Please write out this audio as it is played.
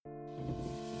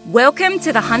Welcome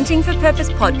to the Hunting for Purpose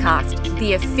podcast,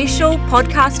 the official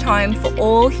podcast home for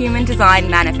all human design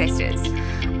manifestors.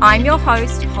 I'm your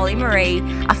host, Holly Marie,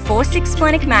 a 4/6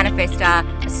 splenic manifestor,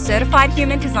 a certified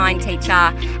human design teacher,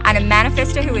 and a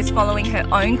manifestor who is following her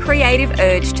own creative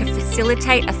urge to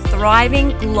facilitate a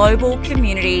thriving global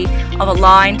community of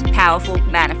aligned, powerful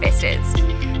manifestors.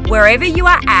 Wherever you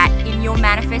are at in your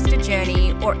manifestor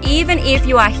journey, or even if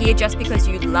you are here just because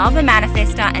you love a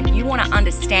manifestor and you want to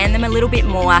understand them a little bit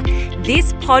more,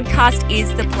 this podcast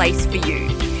is the place for you.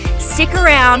 Stick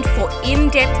around for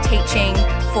in-depth teaching,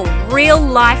 for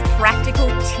real-life practical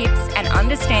tips and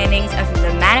understandings of the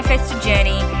manifestor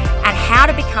journey and how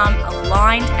to become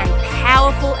aligned and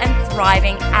powerful and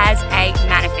thriving as a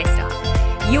manifestor.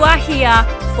 You are here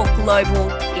for global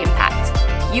impact.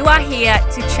 You are here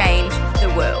to change the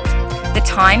world. The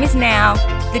time is now.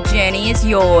 The journey is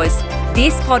yours.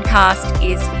 This podcast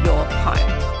is your home.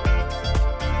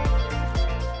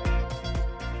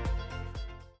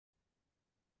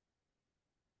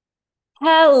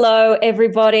 Hello,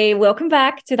 everybody. Welcome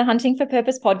back to the Hunting for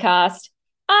Purpose podcast.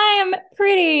 I am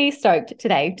pretty stoked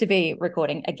today to be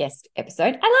recording a guest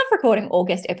episode. I love recording all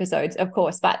guest episodes, of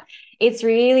course, but it's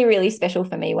really, really special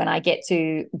for me when I get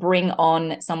to bring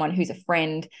on someone who's a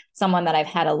friend, someone that I've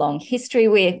had a long history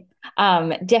with.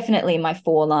 Definitely my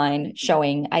 4-line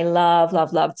showing. I love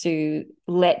to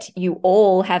let you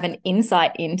all have an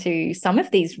insight into some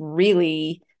of these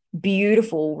really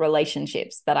beautiful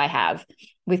relationships that I have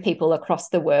with people across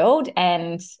the world.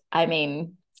 And I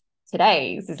mean,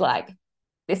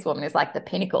 this woman is like the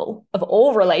pinnacle of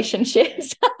all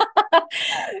relationships.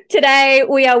 Today,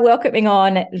 we are welcoming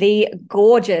on the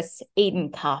gorgeous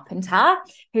Eden Carpenter,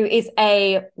 who is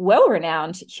a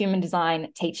well-renowned human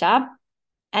design teacher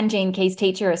and Gene Keys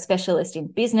teacher, a specialist in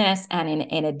business and in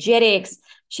energetics.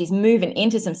 She's moving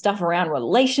into some stuff around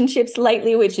relationships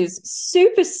lately, which is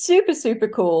super, super, super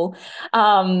cool.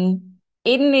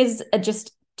 Eden is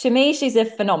to me, she's a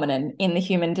phenomenon in the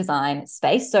human design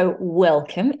space. So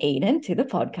welcome, Eden, to the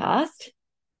podcast.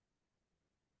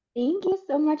 Thank you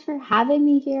so much for having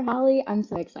me here, Holly. I'm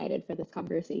so excited for this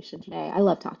conversation today. I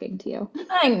love talking to you.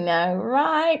 I know,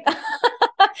 right?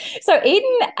 So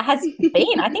Eden I think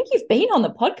you've been on the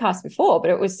podcast before,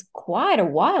 but it was quite a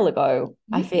while ago,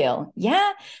 I feel.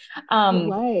 Yeah.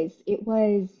 It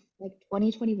was like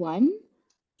 2021.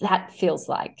 That feels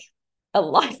like a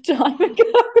lifetime ago.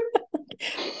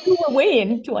 Who were we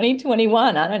in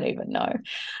 2021? I don't even know.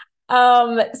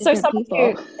 So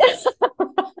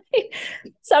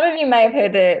some of you may have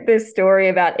heard the story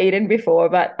about Eden before,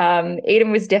 but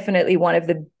Eden was definitely one of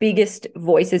the biggest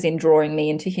voices in drawing me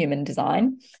into human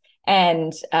design.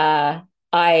 And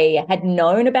I had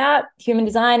known about human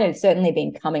design. It had certainly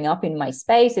been coming up in my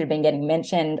space. It had been getting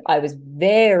mentioned. I was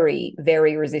very,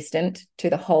 very resistant to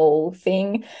the whole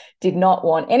thing. Did not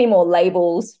want any more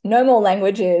labels, no more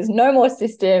languages, no more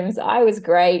systems. I was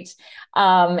great.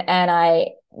 And I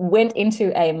went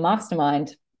into a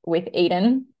mastermind with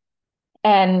Eden.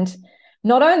 And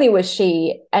not only was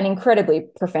she an incredibly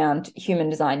profound human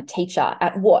design teacher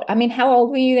at what? I mean, how old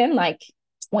were you then? Like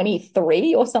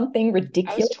 23 or something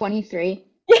ridiculous? I was 23.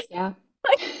 Yeah.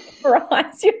 Right. You're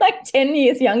like 10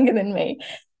 years younger than me.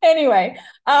 Anyway,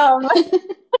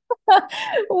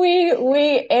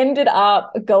 we ended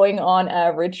up going on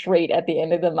a retreat at the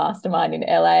end of the mastermind in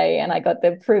LA, and I got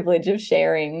the privilege of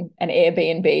sharing an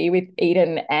Airbnb with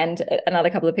Eden and another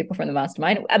couple of people from the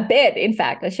mastermind. A bed, in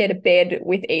fact. I shared a bed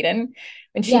with Eden,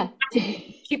 and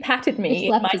she patted me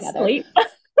in my sleep.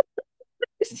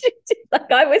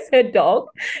 Like I was her dog.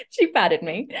 She patted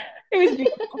me. It was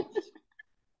beautiful.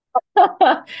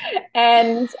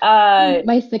 And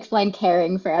my 6-line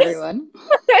caring for everyone.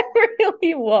 It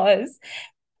really was.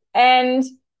 And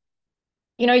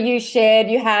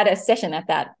you had a session at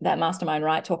that mastermind,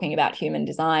 right, talking about human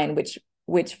design, which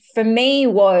for me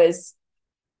was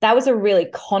a really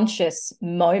conscious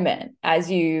moment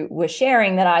as you were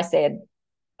sharing, that I said,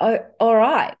 oh, all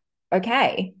right,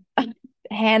 okay,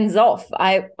 hands off.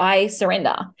 I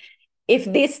surrender. If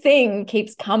this thing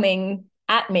keeps coming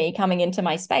into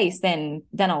my space, then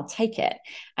I'll take it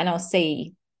and I'll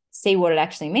see what it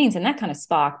actually means. And that kind of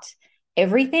sparked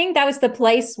everything. That was the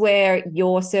place where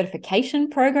your certification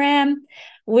program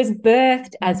was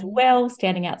birthed as well,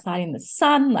 standing outside in the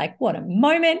sun. Like, what a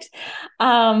moment.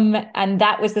 And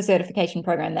that was the certification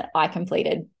program that I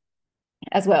completed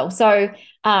as well. So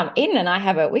Eden and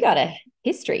I we got a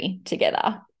history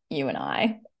together, you and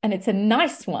I, and it's a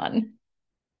nice one.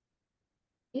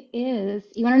 It is.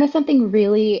 You want to know something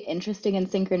really interesting and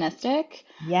synchronistic?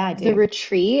 Yeah, I do. The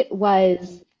retreat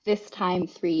was this time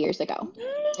 3 years ago.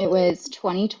 It was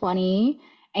 2020,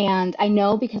 And I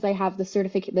know because I have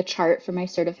the chart for my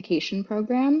certification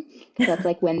program, because that's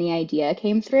like when the idea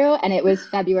came through, and it was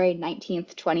February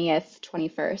 19th, 20th,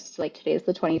 21st. Like today's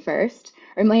the 21st,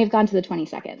 or it might have gone to the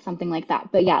 22nd, something like that.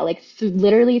 But yeah, like th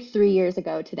literally 3 years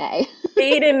ago today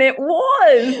Eden, it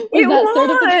was. was It that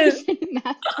was. certification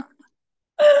master.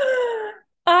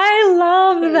 I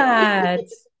love that.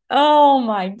 Oh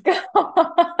my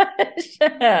gosh.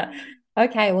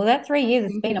 Okay, well, that 3 years,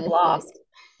 it's been a Synchronistic. blast.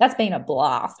 That's been a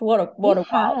blast. What It a wild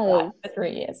ride has. for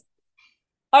 3 years.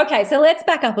 Okay, so let's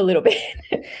back up a little bit.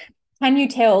 Can you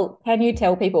tell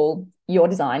people your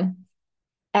design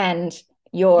and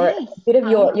your Yes. bit of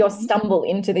your Mhm. stumble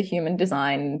into the human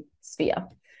design sphere?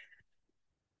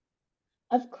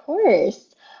 Of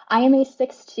course. I am a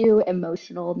 6-2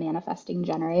 emotional manifesting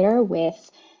generator with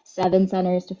 7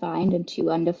 centers defined and 2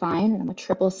 undefined. And I'm a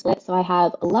triple split. So I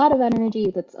have a lot of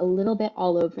energy that's a little bit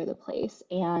all over the place.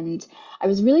 And I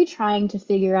was really trying to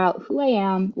figure out who I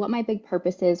am, what my big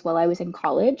purpose is while I was in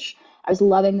college. I was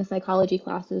loving the psychology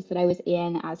classes that I was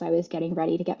in as I was getting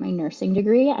ready to get my nursing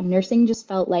degree. And nursing just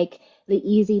felt like the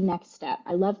easy next step.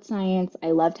 I loved science,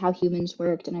 I loved how humans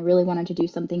worked, and I really wanted to do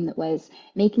something that was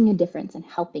making a difference and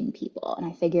helping people. And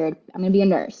I figured I'm going to be a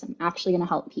nurse. I'm actually going to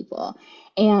help people.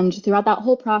 And throughout that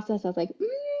whole process, I was like,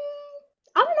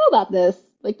 I don't know about this.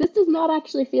 Like, this does not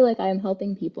actually feel like I am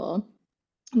helping people.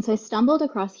 And so I stumbled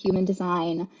across human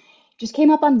design, just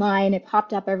came up online, it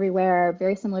popped up everywhere,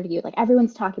 very similar to you. Like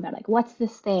everyone's talking about like what's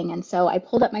this thing? And so I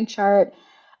pulled up my chart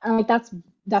and I'm like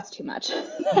that's too much.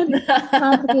 That's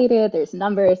complicated. There's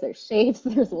numbers, there's shapes,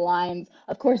 there's lines.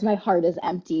 Of course my heart is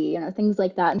empty, things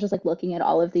like that. And just like looking at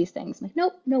all of these things, I'm like,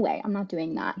 nope, no way, I'm not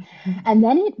doing that. And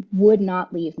then it would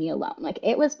not leave me alone. Like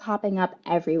it was popping up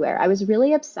everywhere. I was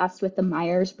really obsessed with the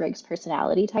Myers-Briggs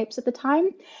personality types at the time,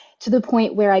 to the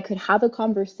point where I could have a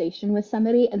conversation with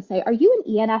somebody and say, "Are you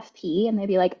an ENFP?" And they'd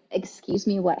be like, "Excuse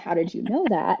me, what? How did you know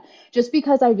that?" Just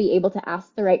because I'd be able to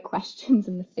ask the right questions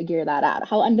and figure that out.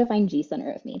 How undefined G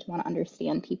center of me to want to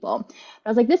understand people. But I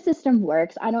was like, this system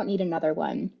works. I don't need another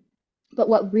one. But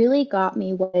what really got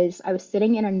me was I was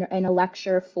sitting in a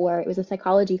lecture for, it was a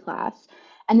psychology class,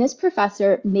 and this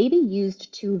professor maybe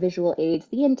used 2 visual aids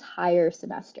the entire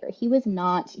semester. He was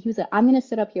not, he was a, I'm going to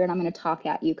sit up here and I'm going to talk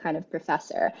at you kind of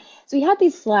professor. So he had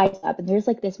these slides up, and there's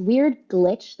like this weird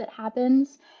glitch that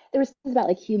happens. There was things about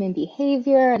like human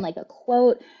behavior and like a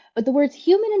quote, but the words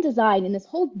human and design in this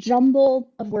whole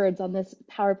jumble of words on this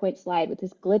PowerPoint slide with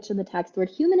this glitch in the text, the word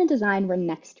human and design were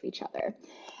next to each other.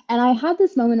 And I had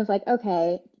this moment of like,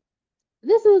 okay,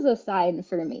 this is a sign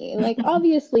for me. Like,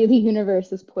 obviously, the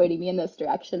universe is pointing me in this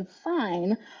direction.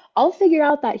 Fine. I'll figure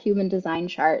out that human design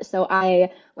chart. So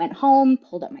I went home,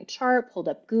 pulled up my chart, pulled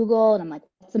up Google, and I'm like,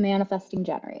 what's a manifesting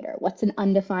generator? What's an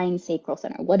undefined sacral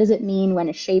center? What does it mean when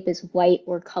a shape is white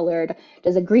or colored?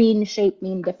 Does a green shape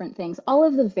mean different things? All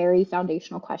of the very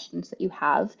foundational questions that you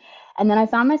have. And then I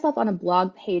found myself on a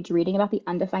blog page reading about the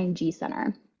undefined G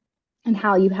center, and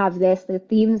how you have this, the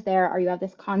themes there are you have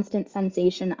this constant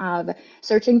sensation of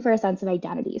searching for a sense of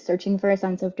identity, searching for a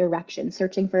sense of direction,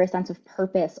 searching for a sense of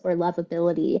purpose or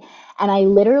lovability. And I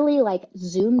literally like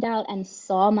zoomed out and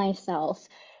saw myself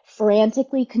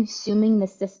frantically consuming the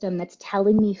system that's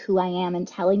telling me who I am and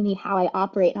telling me how I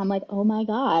operate. And I'm like, oh my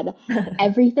God,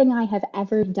 everything I have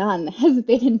ever done has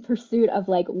been in pursuit of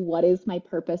like, what is my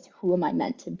purpose? Who am I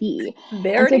meant to be?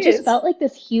 There And it so it just is. felt like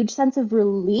this huge sense of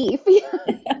relief.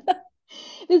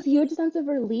 This huge sense of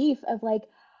relief of like,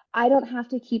 I don't have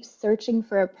to keep searching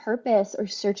for a purpose or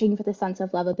searching for the sense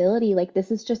of lovability. Like,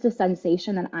 this is just a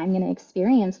sensation that I'm going to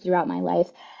experience throughout my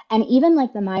life. And even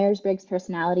like the Myers-Briggs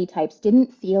personality types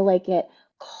didn't feel like it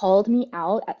called me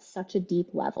out at such a deep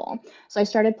level. So I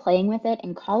started playing with it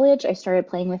in college. I started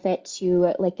playing with it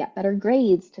to like get better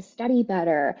grades, to study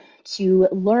better, to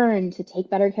learn, to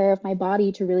take better care of my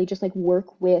body, to really just like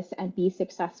work with and be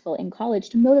successful in college,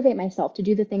 to motivate myself to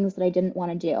do the things that I didn't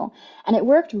want to do. And it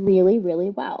worked really,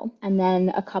 really well. And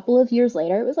then a couple of years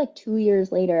later, it was like 2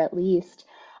 years later at least,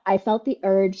 I felt the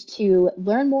urge to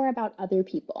learn more about other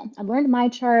people. I learned my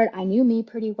chart, I knew me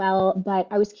pretty well, but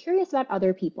I was curious about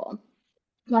other people.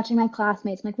 Watching my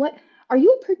classmates, I'm like, what? Are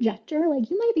you a projector? Like,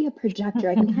 you might be a projector.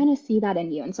 I can kind of see that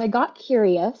in you. And so I got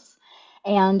curious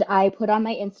and I put on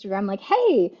my Instagram, like,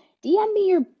 hey, DM me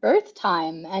your birth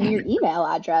time and your email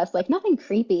address. Like, nothing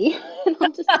creepy. And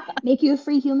I'll just make you a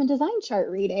free human design chart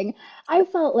reading. I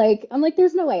felt like, I'm like,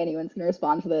 there's no way anyone's going to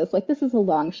respond to this. Like, this is a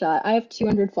long shot. I have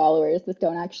 200 followers that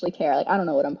don't actually care. Like, I don't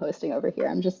know what I'm posting over here.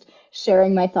 I'm just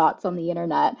sharing my thoughts on the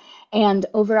internet. And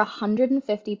over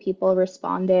 150 people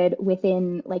responded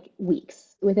within like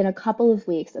weeks, within a couple of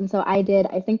weeks. And so I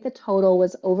think the total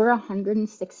was over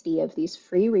 160 of these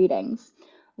free readings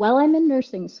while I'm in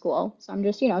nursing school. So I'm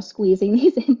just, squeezing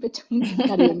these in between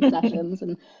studying sessions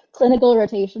and clinical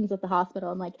rotations at the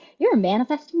hospital. I'm like, you're a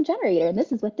manifesting generator, and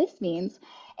this is what this means.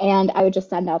 And I would just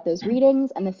send out those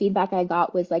readings, and the feedback I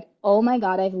got was like, oh my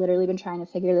God, I've literally been trying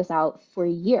to figure this out for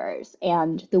years.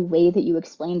 And the way that you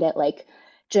explained it, like,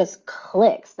 just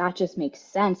clicks. That just makes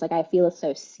sense. Like, I feel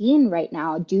so seen right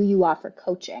now. Do you offer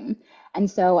coaching? And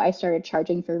so I started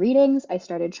charging for readings. I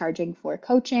started charging for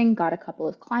coaching, got a couple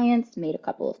of clients, made a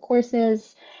couple of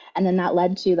courses. And then that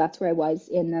led to that's where I was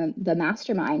in the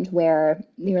mastermind where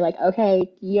we were like,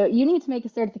 okay, you need to make a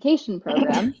certification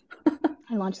program.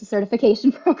 I launched the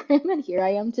certification program, and here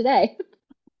I am today.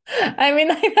 I mean,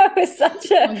 like, that was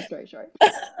such a, Long story short.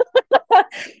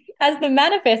 as the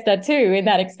manifester too, in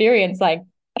that experience, like,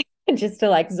 just to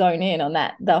like zone in on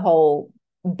that, the whole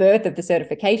birth of the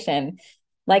certification,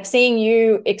 like seeing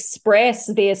you express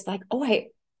this, like, oh,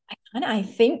 I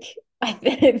think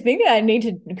that I need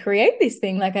to create this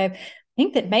thing. Like, I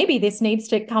think that maybe this needs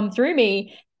to come through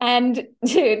me. And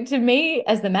to me,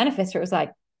 as the manifestor, it was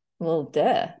like, well,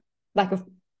 duh. Like,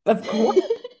 of course.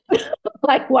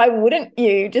 Like, why wouldn't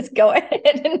you just go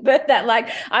ahead and birth that? Like,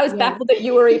 I was Yeah. baffled that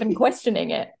you were even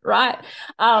questioning it, right?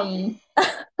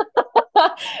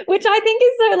 Which I think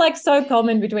is so like so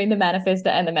common between the manifestor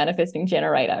and the manifesting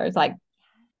generator. It's like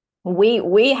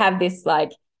we have this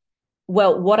like,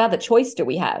 well, what other choice do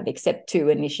we have except to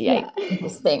initiate Yeah.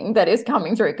 this thing that is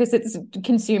coming through, because it's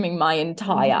consuming my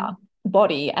entire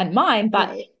body and mind. But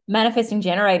Right. manifesting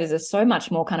generators are so much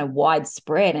more kind of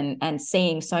widespread and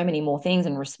seeing so many more things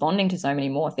and responding to so many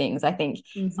more things. I think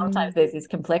sometimes there's this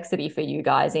complexity for you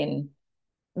guys in,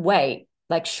 wait,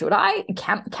 like, should I,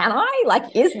 can I,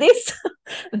 like, is this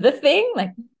the thing?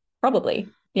 Like, probably,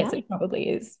 yes, Yeah. it probably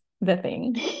is the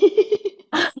thing.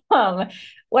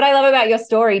 What I love about your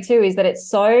story too is that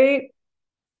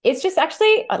it's just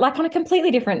actually like on a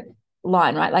completely different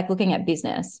line, right? Like looking at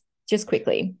business just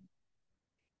quickly.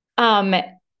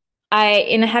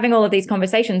 In having all of these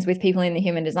conversations with people in the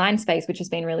human design space, which has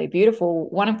been really beautiful,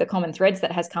 one of the common threads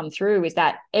that has come through is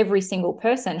that every single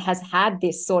person has had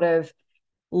this sort of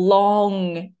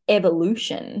long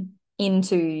evolution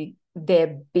into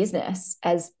their business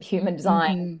as human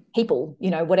design people,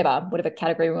 whatever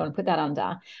category we want to put that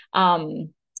under.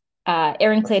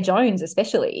 Erin Claire Jones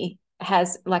especially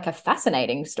has like a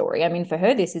fascinating story. I mean, for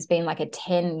her, this has been like a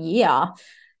 10-year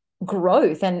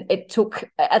growth, and it took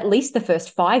at least the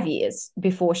first 5 years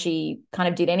before she kind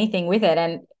of did anything with it.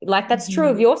 And like, that's true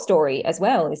of your story as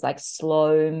well, is like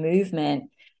slow movement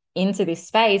into this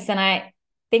space. And I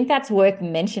think that's worth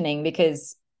mentioning,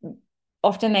 because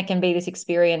often there can be this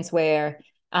experience where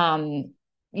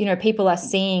people are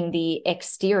seeing the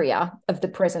exterior of the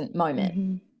present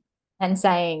moment and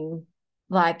saying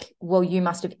like, well, you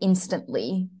must have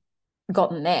instantly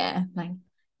gotten there. Like,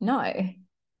 no,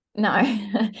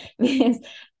 because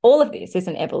all of this is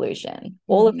an evolution.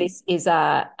 All of this is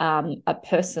a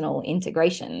personal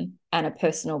integration and a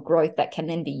personal growth that can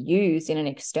then be used in an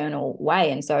external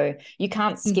way. And so you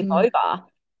can't skip over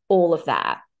all of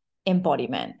that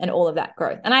embodiment and all of that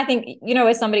growth. And I think,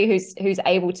 as somebody who's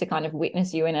able to kind of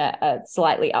witness you in a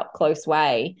slightly up close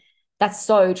way, that's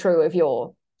so true of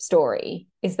your story,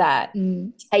 is that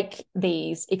take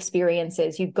these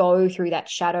experiences, you go through that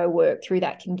shadow work, through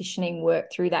that conditioning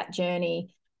work, through that journey,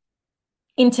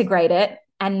 integrate it,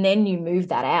 and then you move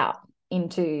that out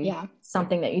into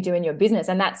something that you do in your business.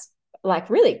 And that's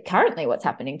like really currently what's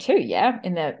happening too,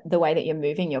 in the way that you're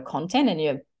moving your content and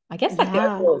your, I guess, like the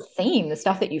overall theme, the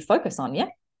stuff that you focus on.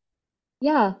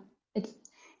 Yeah, it's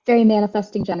very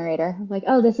manifesting generator. Like,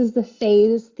 oh, this is the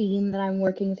phase theme that I'm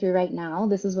working through right now.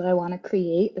 This is what I want to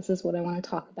create. This is what I want to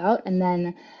talk about. And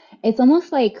then it's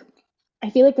almost like I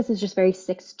feel like this is just very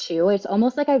 6-2. It's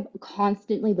almost like I'm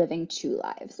constantly living two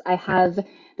lives. I have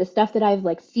the stuff that I've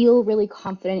like feel really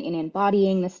confident in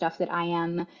embodying, the stuff that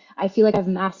I feel like I've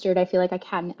mastered, I feel like I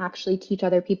can actually teach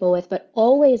other people with, but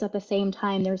always at the same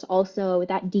time, there's also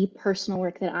that deep personal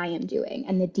work that I am doing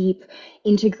and the deep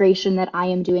integration that I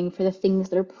am doing for the things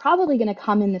that are probably going to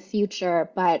come in the future,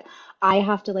 but I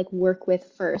have to like work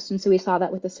with first. And so we saw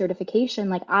that with the certification.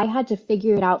 Like I had to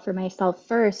figure it out for myself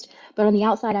first, but on the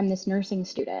outside, I'm this nursing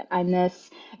student. I'm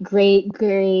this great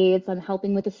grades. I'm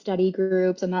helping with the study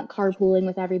groups. I'm not carpooling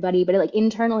with everybody, but like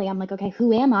internally, I'm like, okay,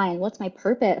 who am I and what's my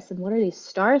purpose and what are these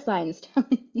star signs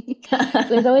telling me? So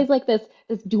there's always like this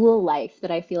dual life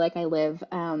that I feel like I live.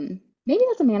 Maybe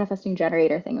that's a manifesting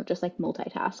generator thing of just like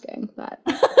multitasking, but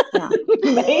yeah.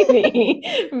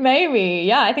 maybe.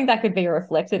 Yeah, I think that could be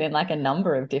reflected in like a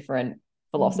number of different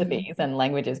philosophies and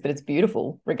languages, but it's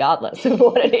beautiful regardless of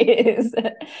what it is.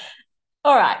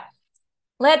 All right.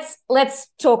 let's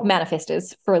talk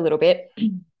manifestors for a little bit.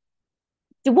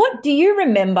 What do you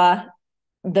remember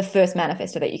the first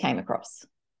manifestor that you came across?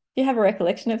 Do you have a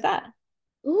recollection of that?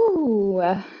 Ooh,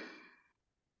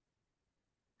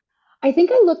 I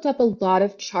think I looked up a lot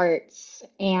of charts,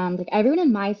 and like everyone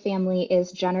in my family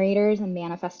is generators and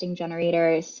manifesting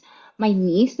generators. My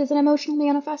niece is an emotional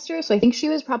manifester, so I think she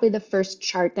was probably the first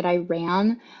chart that I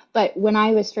ran. But when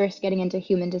I was first getting into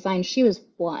human design, she was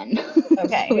one.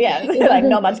 Okay, So yeah, it like wasn't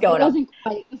not much it going on. wasn't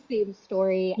quite the same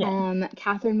story. Yeah.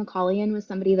 Catherine McCaullion was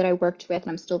somebody that I worked with and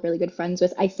I'm still really good friends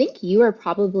with. I think you are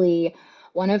probably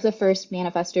one of the first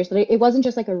manifestors that it wasn't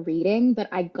just like a reading, but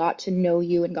I got to know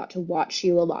you and got to watch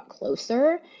you a lot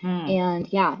closer. Mm.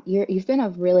 And yeah, you've been a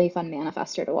really fun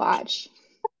manifester to watch.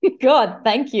 God,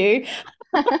 thank you.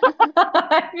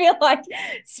 I feel like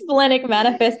splenic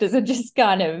manifestors are just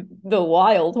kind of the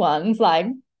wild ones. Like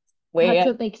That's we're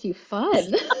what makes you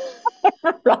fun.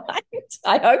 right.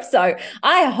 I hope so.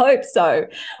 I hope so.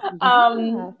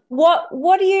 Yeah.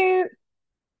 What do you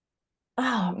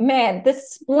Oh man, the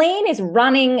spleen is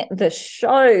running the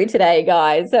show today,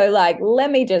 guys. So like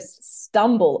let me just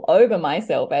stumble over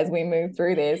myself as we move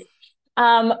through this.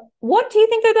 What do you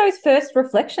think that those first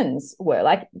reflections were?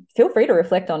 Like, feel free to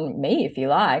reflect on me if you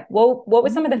like. Well, what were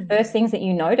some of the Ooh. first things that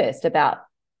you noticed about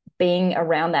being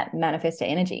around that manifestor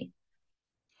energy?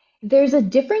 There's a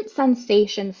different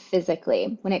sensation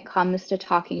physically when it comes to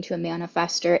talking to a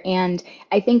manifestor. And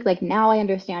I think like now I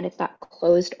understand it's that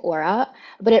closed aura,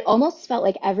 but it almost felt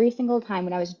like every single time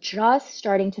when I was just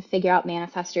starting to figure out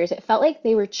manifestors, it felt like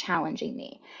they were challenging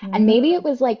me. And Mm. maybe it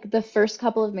was like the first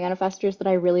couple of manifestors that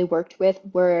I really worked with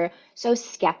were so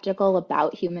skeptical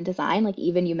about human design. Like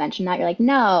even you mentioned that, you're like,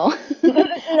 no, No,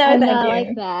 I'm thank not like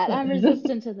you. that. I'm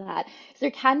resistant to that. So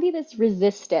there can be this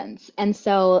resistance. And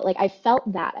so like I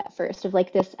felt that at first of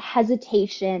like this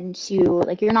hesitation to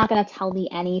like you're not going to tell me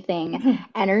anything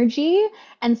energy.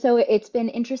 And so it's been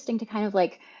interesting to kind of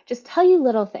like just tell you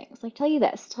little things, like tell you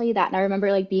this, tell you that. And I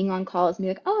remember like being on calls and be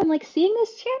like, "Oh, I'm like seeing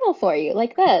this channel for you,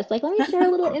 like this. Like let me share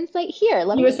a little insight here.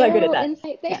 Let You me were so share a good at little that.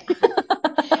 insight there."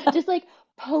 Yeah. Just like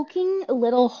poking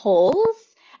little holes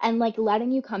and like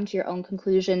letting you come to your own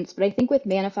conclusions. But I think with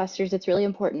manifestors, it's really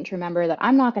important to remember that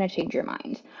I'm not going to change your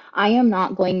mind. I am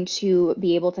not going to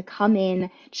be able to come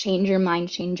in, change your mind,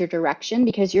 change your direction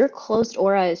because your closed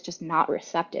aura is just not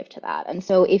receptive to that. And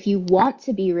so if you want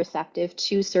to be receptive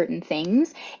to certain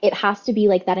things, it has to be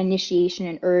like that initiation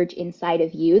and urge inside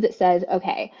of you that says,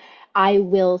 okay, I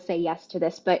will say yes to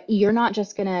this, but you're not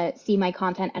just going to see my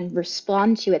content and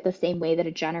respond to it the same way that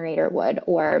a generator would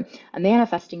or a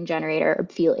manifesting generator or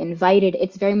feel invited.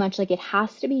 It's very much like it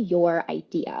has to be your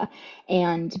idea.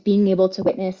 And being able to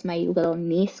witness my little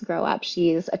niece grow up,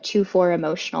 she's a 2/4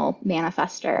 emotional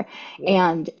manifester. Yes.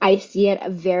 And I see it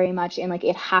very much in like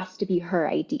it has to be her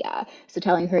idea. So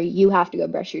telling her, you have to go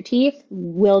brush your teeth,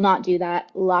 will not do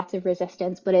that. Lots of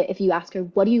resistance. But if you ask her,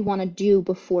 what do you want to do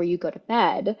before you go to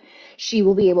bed? She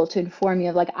will be able to inform you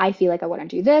of like, I feel like I want to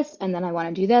do this, and then I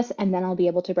want to do this, and then I'll be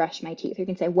able to brush my teeth. You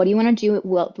can say, what do you want to do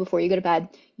well, before you go to bed?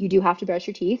 You do have to brush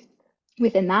your teeth.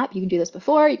 Within that, you can do this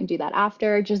before, you can do that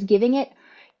after. Just giving it,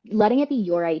 letting it be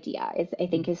your idea is, I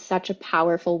think, is such a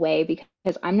powerful way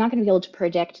because I'm not going to be able to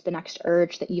predict the next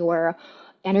urge that your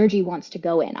energy wants to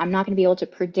go in. I'm not going to be able to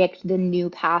predict the new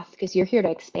path because you're here to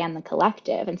expand the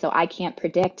collective. And so I can't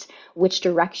predict which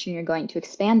direction you're going to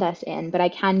expand us in, but I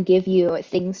can give you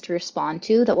things to respond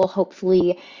to that will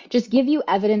hopefully just give you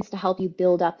evidence to help you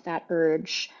build up that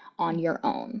urge on your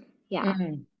own. Yeah.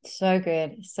 So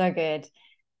good. So good.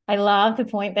 I love the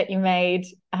point that you made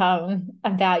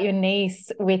about your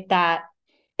niece with that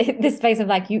this space of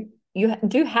like you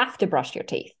do have to brush your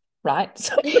teeth, right?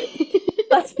 So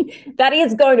that's, that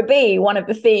is going to be one of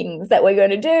the things that we're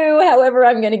going to do. However,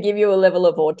 I'm going to give you a level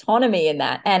of autonomy in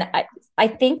that, and I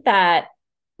think that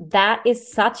that is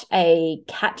such a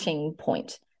catching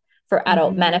point for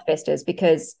adult Hmm. manifestors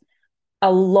because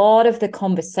a lot of the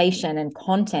conversation and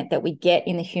content that we get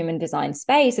in the human design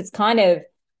space, it's kind of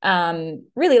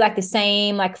really like the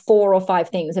same, like 4 or 5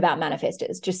 things about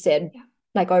manifestors just said Yeah.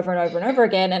 like over and over and over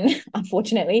again. And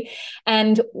unfortunately,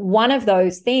 and one of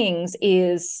those things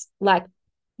is like,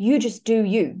 you just do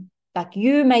you, like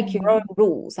you make your own Hmm.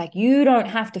 rules, like you don't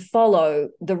have to follow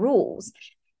the rules.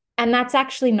 And that's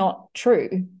actually not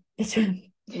true. It's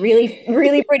really,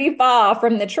 really pretty far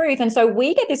from the truth. And so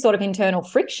we get this sort of internal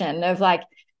friction of like,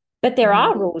 but there Hmm.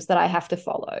 are rules that I have to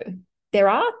follow. There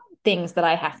are things that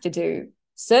I have to do,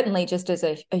 certainly just as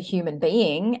a human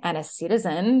being and a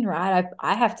citizen, right?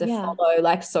 I have to Yeah. follow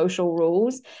like social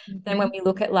rules. Then when Hmm. we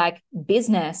look at like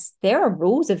business, there are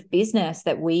rules of business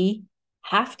that we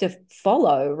have to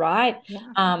follow, right?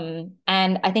 Yeah.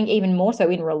 And I think even more so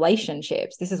in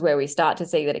relationships, this is where we start to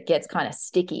see that it gets kind of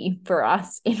sticky for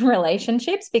us in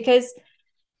relationships, because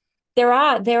there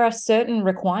are certain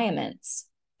requirements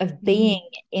of being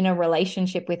in a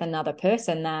relationship with another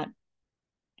person that,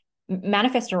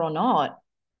 manifestor or not,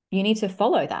 you need to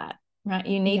follow that, right?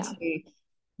 You need to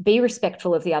be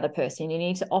respectful of the other person. You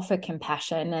need to offer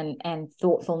compassion and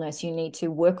thoughtfulness. You need to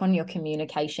work on your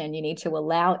communication. You need to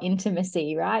allow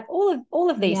intimacy, right? All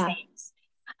of these things.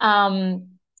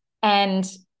 And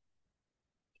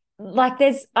like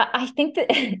I think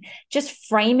that just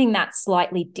framing that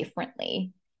slightly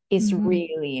differently is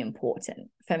really important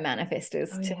for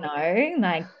manifestors to know.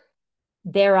 Like,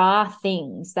 there are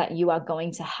things that you are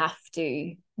going to have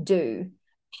to do.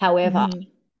 However,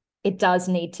 it does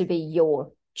need to be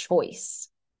your choice,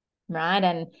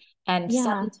 right? And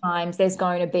sometimes there's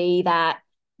going to be that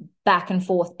back and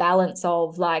forth balance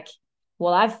of like,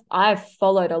 well, I've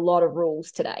followed a lot of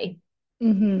rules today,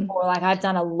 or like I've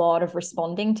done a lot of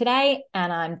responding today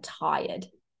and I'm tired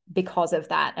because of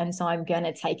that, and so I'm going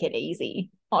to take it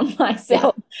easy on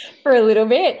myself for a little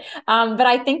bit. But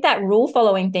I think that rule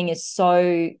following thing is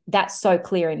that's so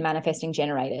clear in manifesting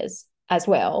generators as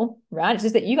well, right? It's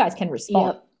just that you guys can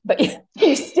respond, but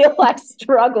you still like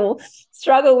struggle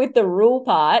with the rule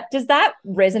part. Does that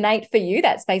resonate for you,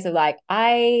 that space of like,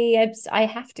 I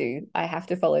have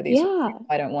to follow these rules.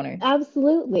 I don't want to.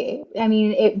 Absolutely. I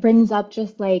mean, it brings up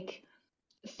just like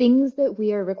things that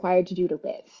we are required to do to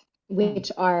live,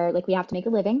 which are like we have to make a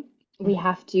living, we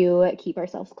have to keep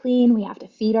ourselves clean, we have to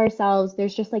feed ourselves.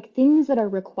 There's just like things that are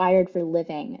required for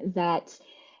living that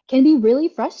can be really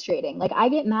frustrating. Like I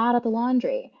get mad at the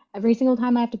laundry every single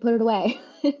time I have to put it away.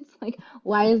 It's like,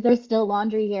 why is there still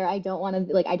laundry here? I don't want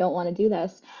to do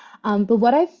this. But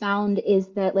what I've found is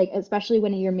that, like, especially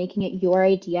when you're making it your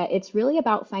idea, it's really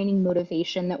about finding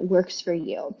motivation that works for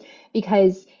you,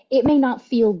 because it may not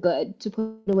feel good to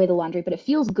put away the laundry, but it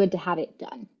feels good to have it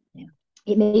done. Yeah.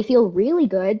 It may feel really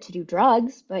good to do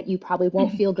drugs, but you probably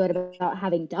won't feel good about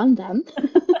having done them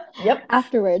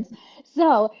afterwards.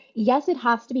 So, yes, it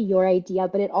has to be your idea,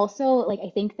 but it also, like, I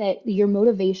think that your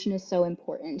motivation is so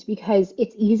important because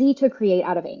it's easy to create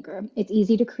out of anger. It's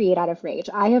easy to create out of rage.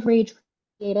 I have rage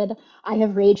created. I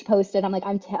have rage posted. I'm like,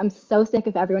 I'm so sick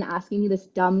of everyone asking me this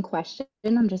dumb question.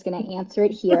 I'm just going to answer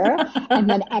it here. And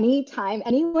then anytime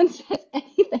anyone says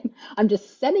anything, I'm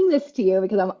just sending this to you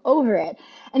because I'm over it.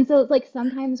 And so it's like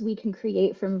sometimes we can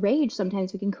create from rage,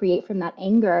 sometimes we can create from that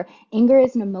anger. Anger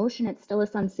is an emotion, it's still a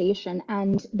sensation.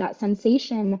 And that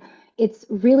sensation, it's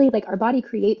really like our body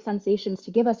creates sensations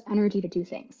to give us energy to do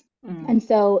things. And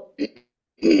so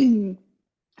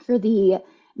for the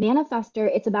manifester,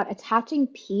 it's about attaching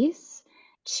peace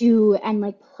to and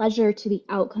like pleasure to the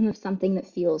outcome of something that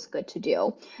feels good to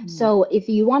do. So if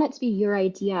you want it to be your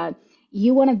idea,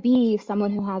 you want to be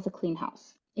someone who has a clean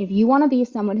house. If you want to be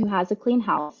someone who has a clean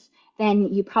house,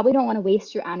 then you probably don't want to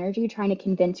waste your energy trying to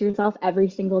convince yourself every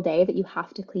single day that you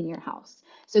have to clean your house.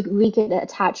 So we can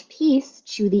attach peace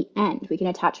to the end. We can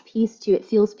attach peace to it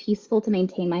feels peaceful to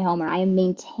maintain my home, or I am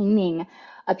maintaining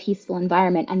a peaceful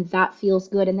environment, and that feels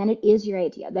good. And then it is your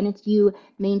idea. Then it's you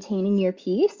maintaining your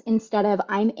peace instead of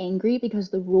I'm angry because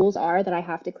the rules are that I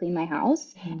have to clean my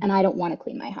house and I don't want to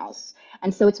clean my house.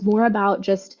 And so it's more about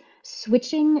just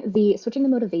switching the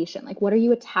motivation. Like, what are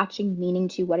you attaching meaning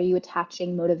to? What are you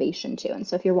attaching motivation to? And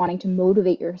so if you're wanting to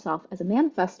motivate yourself as a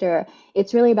manifester,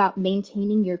 it's really about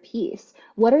maintaining your peace.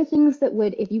 What are things that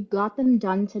would, if you got them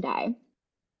done today,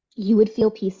 you would feel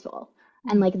peaceful?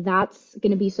 And like that's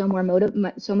going to be so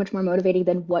much more motivating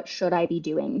than what should I be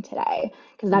doing today?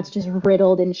 Because that's just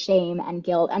riddled in shame and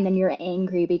guilt. And then you're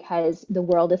angry because the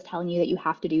world is telling you that you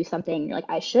have to do something. You're like,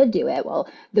 I should do it.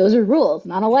 Well, those are rules,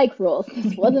 not alike rules.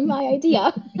 This wasn't my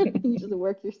idea. You just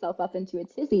work yourself up into a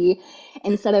tizzy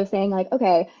instead of saying like,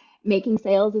 okay, making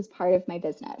sales is part of my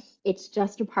business. It's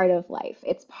just a part of life.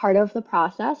 It's part of the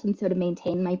process. And so to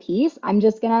maintain my peace, I'm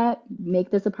just going to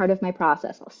make this a part of my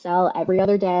process. I'll sell every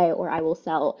other day, or I will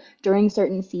sell during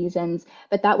certain seasons.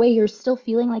 But that way you're still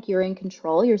feeling like you're in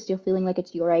control. You're still feeling like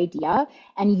it's your idea,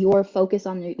 and you're focused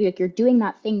on like you're doing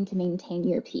that thing to maintain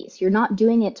your peace. You're not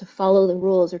doing it to follow the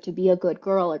rules or to be a good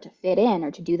girl or to fit in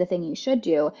or to do the thing you should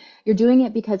do. You're doing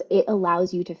it because it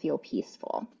allows you to feel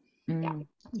peaceful.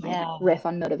 My riff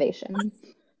on motivation.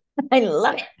 I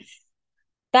love it.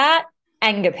 That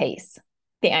anger piece,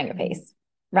 the anger piece,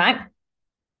 right?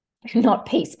 Not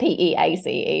peace,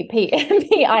 P-E-A-C-E,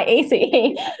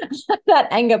 P-I-E-C-E, that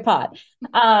anger part.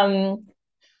 I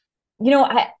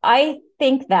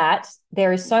think that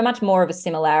there is so much more of a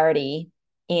similarity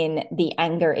in the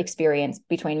anger experience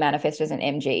between manifestors and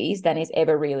MGs than is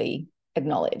ever really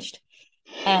acknowledged.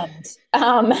 And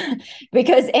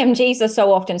because MGs are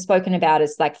so often spoken about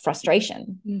as like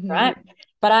frustration, right?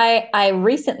 But I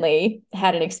recently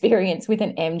had an experience with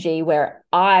an MG where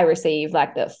I received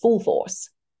like the full force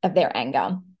of their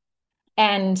anger.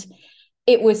 And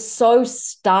it was so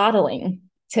startling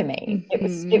to me.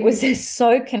 It was just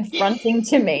so confronting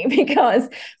to me because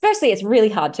firstly, it's really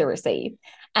hard to receive.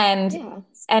 And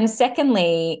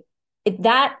secondly,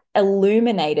 that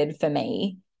illuminated for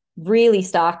me really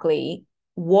starkly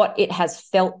what it has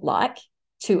felt like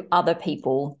to other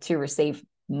people to receive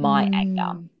my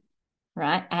anger,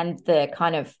 right? And the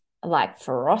kind of like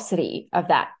ferocity of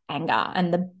that anger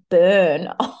and the burn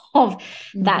of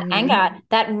that anger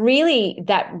that really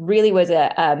was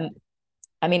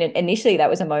I mean, initially that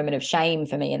was a moment of shame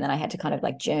for me, and then I had to kind of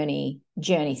like journey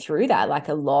through that, like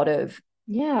a lot of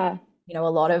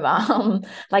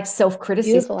like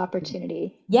self-criticism. Beautiful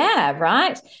opportunity. Yeah,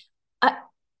 right.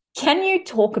 Can you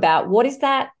talk about what's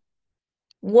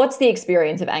the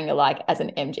experience of anger like as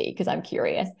an MG? Because I'm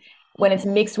curious when it's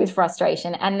mixed with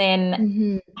frustration. And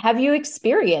then have you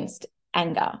experienced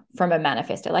anger from a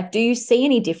manifestor? Like, do you see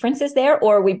any differences there,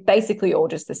 or are we basically all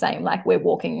just the same? Like we're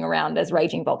walking around as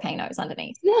raging volcanoes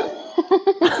underneath?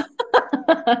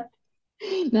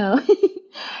 No.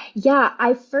 Yeah,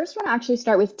 I first want to actually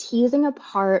start with teasing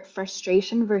apart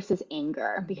frustration versus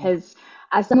anger because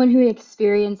as someone who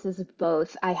experiences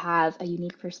both, I have a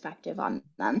unique perspective on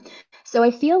them. So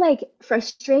I feel like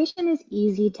frustration is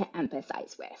easy to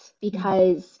empathize with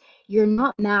because you're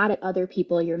not mad at other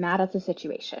people, you're mad at the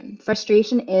situation.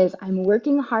 Frustration is, I'm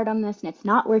working hard on this and it's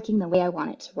not working the way I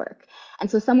want it to work. And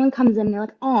so someone comes in and they're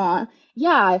like, "Aw,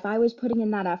 yeah, if I was putting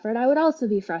in that effort, I would also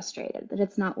be frustrated that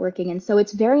it's not working." And so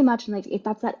it's very much like if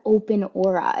that's that open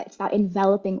aura, it's that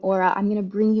enveloping aura. I'm going to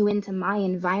bring you into my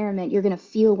environment. You're going to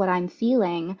feel what I'm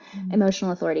feeling,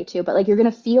 emotional authority too. But like you're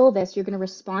going to feel this, you're going to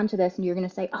respond to this, and you're going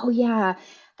to say, "Oh, yeah,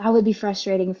 that would be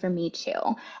frustrating for me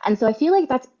too." And so I feel like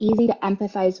that's easy to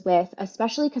empathize with,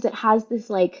 especially because it has this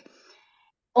like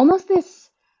almost this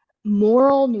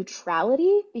moral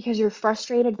neutrality because you're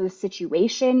frustrated with the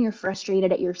situation, you're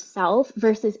frustrated at yourself,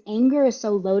 versus anger is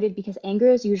so loaded because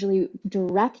anger is usually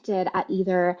directed at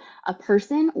either a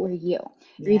person or you.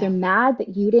 You're either mad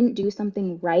that you didn't do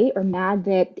something right or mad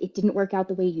that it didn't work out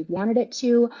the way you wanted it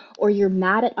to, or you're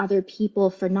mad at other people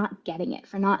for not getting it,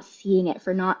 for not seeing it,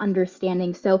 for not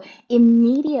understanding. So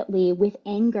immediately with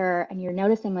anger, and you're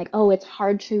noticing like, oh, it's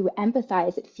hard to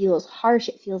empathize, it feels harsh,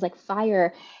 it feels like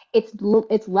fire,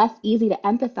 it's less easy to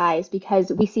empathize because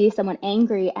we see someone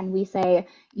angry and we say,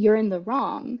 "You're in the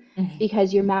wrong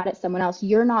because you're mad at someone else.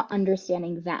 You're not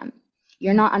understanding them.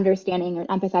 You're not understanding or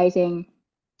empathizing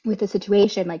with the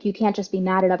situation. Like you can't just be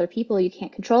mad at other people. You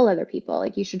can't control other people.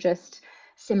 Like you should just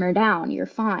simmer down. You're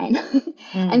fine."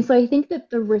 And so I think that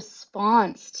the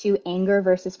response to anger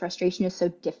versus frustration is so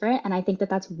different. And I think that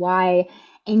that's why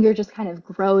anger just kind of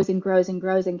grows and grows and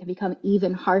grows and can become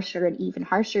even harsher and even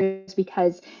harsher is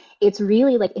because it's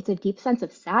really like it's a deep sense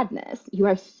of sadness. You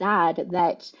are sad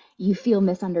that you feel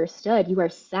misunderstood. You are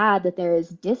sad that there is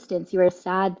distance. You are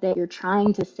sad that you're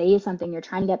trying to say something, you're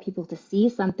trying to get people to see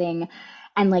something,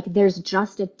 and like there's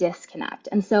just a disconnect.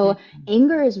 And so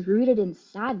anger is rooted in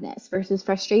sadness versus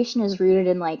frustration is rooted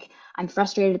in like, I'm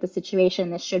frustrated at the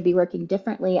situation, this should be working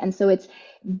differently. And so it's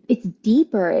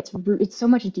deeper, it's so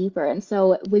much deeper. And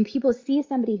so when people see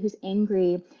somebody who's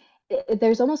angry,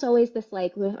 there's almost always this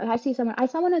like, I saw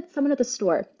someone at the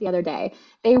store the other day.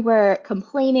 They were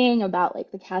complaining about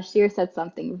like the cashier said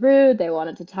something rude. They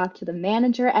wanted to talk to the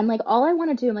manager, and like all I want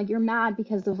to do, I'm like, "You're mad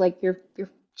because of like your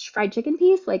fried chicken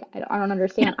piece? Like I don't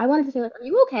understand." I wanted to say like, "Are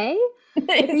you okay?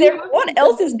 Like, are you What like,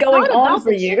 else is going not on about for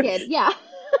the you?" chicken?" Yeah.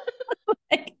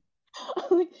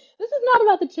 Like, this is not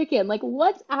about the chicken. Like,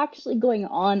 what's actually going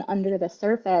on under the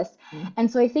surface? And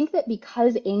so I think that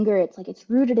because anger, it's like it's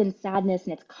rooted in sadness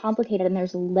and it's complicated and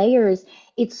there's layers,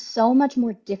 it's so much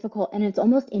more difficult and it's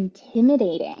almost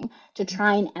intimidating to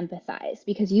try and empathize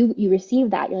because you receive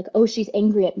that. You're like, "Oh, she's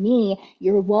angry at me."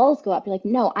 Your walls go up. You're like,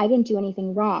 "No, I didn't do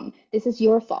anything wrong. This is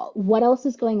your fault. What else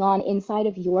is going on inside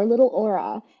of your little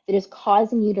aura that is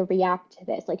causing you to react to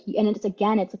this?" Like, and it's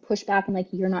again, it's a pushback and like,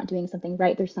 you're not doing something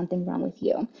right. There's something wrong with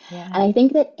you. And I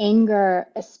think that anger,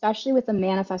 especially with the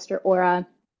manifestor aura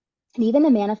and even the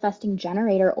manifesting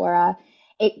generator aura,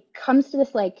 it comes to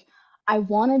this like, I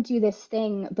want to do this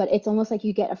thing, but it's almost like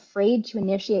you get afraid to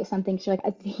initiate something. So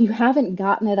like, you haven't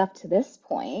gotten it up to this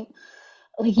point.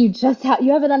 Like you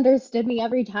haven't understood me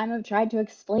every time I've tried to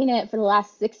explain it for the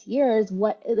last 6 years.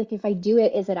 What, like, if I do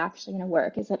it, is it actually going to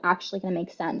work? Is it actually going to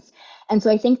make sense? And so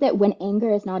I think that when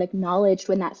anger is not acknowledged,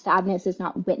 when that sadness is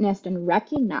not witnessed and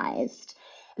recognized,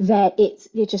 that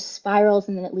it just spirals,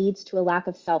 and then it leads to a lack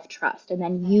of self-trust, and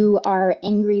then you are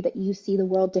angry that you see the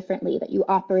world differently, that you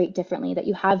operate differently, that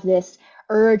you have this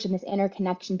urge and this inner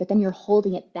connection, but then you're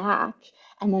holding it back,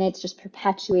 and then it's just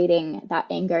perpetuating that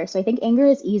anger. So I think anger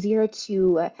is easier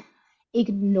to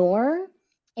ignore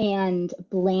and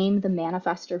blame the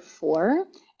manifestor for,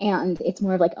 and it's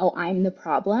more of like, oh, I'm the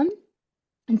problem.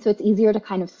 And so it's easier to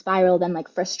kind of spiral than like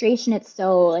frustration. It's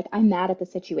so like, I'm mad at the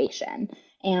situation.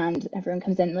 And everyone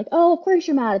comes in like, oh, of course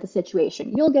you're mad at the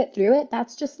situation. You'll get through it.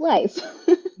 That's just life.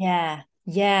 Yeah.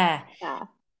 Yeah. Yeah.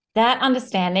 That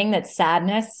understanding that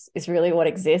sadness is really what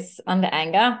exists under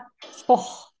anger.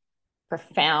 Oh,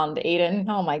 profound, Eden.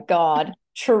 Oh my God.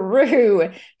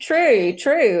 True, true,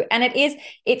 true. And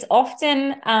it's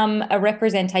often a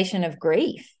representation of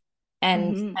grief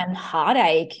and Hmm.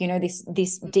 heartache,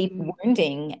 this deep Hmm.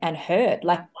 wounding and hurt.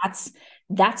 Like Yeah.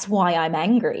 that's why I'm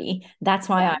angry. That's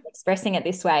why Yeah. I'm expressing it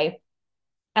this way.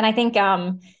 And I think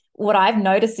what I've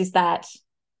noticed is that,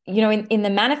 in the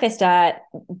manifestor,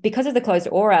 because of the closed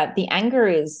aura, the anger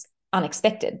is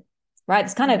unexpected, right?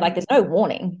 It's kind of like Hmm. there's no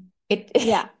warning.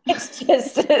 Yeah. It's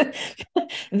just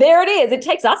there it is. It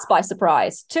takes us by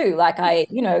surprise too. Like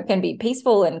can be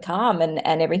peaceful and calm and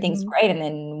everything's Hmm. great. And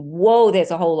then whoa,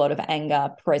 there's a whole lot of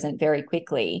anger present very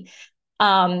quickly.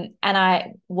 And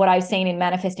what I've seen in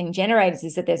manifesting generators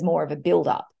is that there's more of a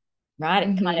build-up, right?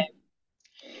 It kind Hmm. of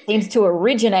seems to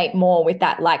originate more with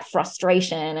that like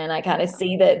frustration. And I kind of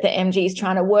see that the MG is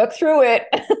trying to work through it,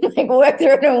 like work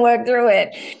through it and work through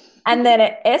it. And then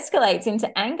it escalates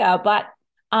into anger. But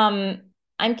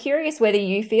I'm curious whether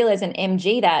you feel as an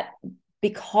MG that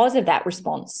because of that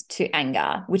response to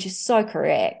anger, which is so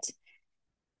correct,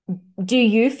 do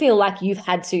you feel like you've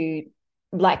had to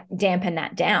like dampen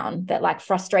that down, that like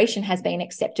frustration has been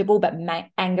acceptable, but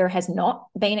anger has not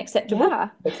been acceptable Yeah.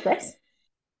 to express?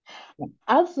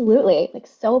 Absolutely. Like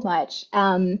so much.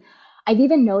 I've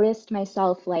even noticed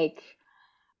myself like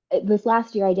this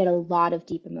last year, I did a lot of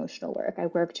deep emotional work. I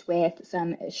worked with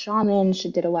some shamans,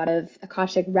 did a lot of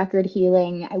Akashic record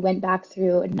healing. I went back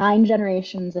through 9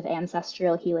 generations of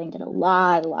ancestral healing, did a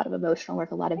lot of emotional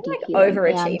work, a lot of deep Like healing. And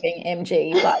overachieving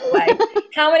MG, by the way.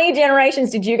 How many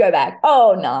generations did you go back?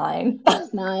 Oh, 9.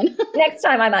 just 9. Next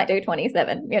time I might do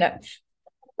 27.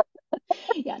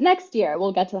 Yeah, next year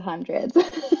we'll get to the hundreds. We'll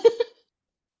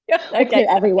Okay. clear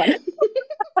everyone.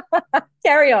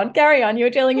 Carry on, carry on. You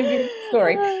were telling a beautiful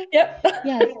story. Yep.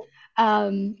 Yes.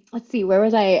 Let's see, where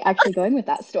was I actually going with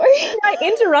that story? I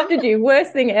interrupted you.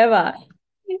 Worst thing ever.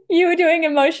 You were doing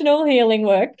emotional healing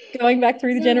work, going back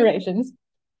through the generations.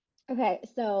 Okay,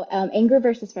 so anger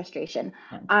versus frustration.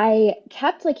 Yeah. I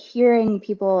kept like hearing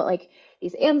people like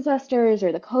these ancestors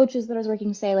or the coaches that I was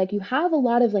working say like you have a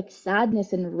lot of like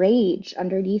sadness and rage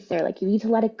underneath there. Like you need to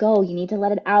let it go, you need to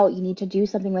let it out, you need to do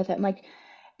something with it. I'm like,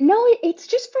 no, it's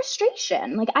just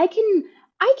frustration. Like I can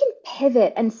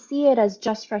pivot and see it as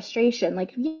just frustration.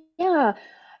 Like yeah,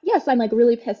 yes, I'm like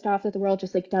really pissed off that the world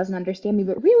just like doesn't understand me,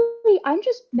 but really I'm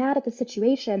just mad at the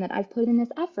situation that I've put in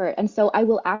this effort. And so I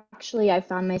will actually, I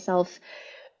found myself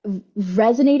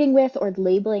resonating with or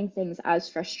labeling things as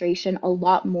frustration a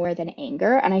lot more than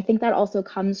anger. And I think that also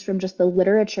comes from just the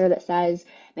literature that says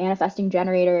manifesting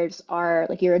generators are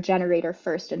like you're a generator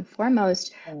first and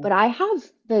foremost. But I have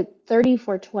the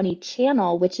 3420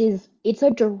 channel, which is it's a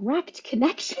direct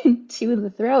connection to the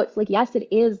throat. It's like, yes, it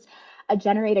is a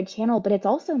generated channel, but it's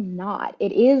also not.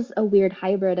 It is a weird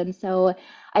hybrid. And so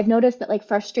I've noticed that like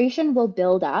frustration will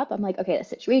build up. I'm like, okay, the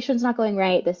situation's not going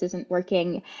right. This isn't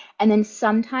working. And then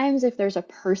sometimes if there's a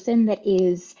person that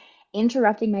is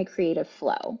interrupting my creative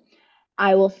flow,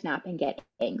 I will snap and get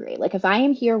angry. Like if I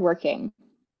am here working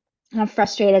and I'm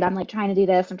frustrated, I'm like trying to do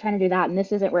this, I'm trying to do that, and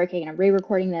this isn't working, and I'm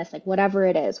re-recording this, like whatever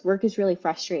it is, work is really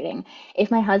frustrating.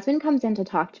 If my husband comes in to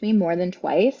talk to me more than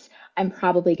twice, I'm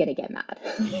probably gonna get mad.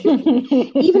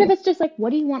 Even if it's just like, what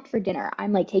do you want for dinner?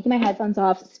 I'm like taking my headphones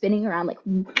off, spinning around, like,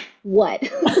 what?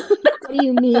 What do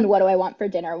you mean, what do I want for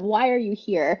dinner? Why are you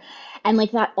here? And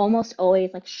like that almost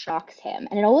always like shocks him.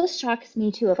 And it always shocks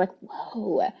me too, of like,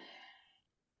 whoa,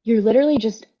 you're literally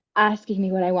just asking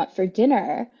me what I want for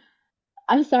dinner.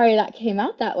 I'm sorry that came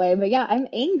out that way, but yeah, I'm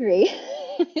angry.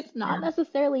 It's not Yeah.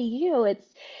 necessarily you.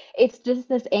 It's just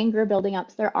this anger building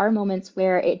up. So there are moments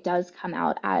where it does come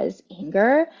out as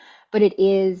anger, but it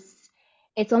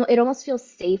almost feels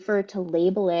safer to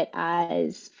label it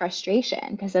as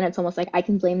frustration because then it's almost like I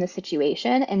can blame the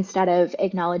situation instead of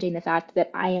acknowledging the fact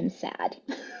that I am sad.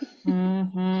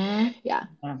 Mm-hmm. Yeah.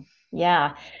 Yeah.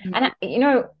 Yeah. And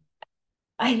Mhm.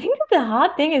 I think that the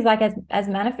hard thing is like as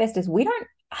manifestors, we don't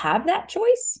have that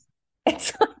choice.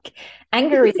 It's like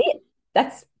anger is it.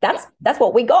 that's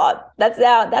what we got. That's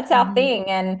our Mhm. thing.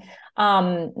 And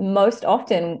most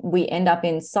often we end up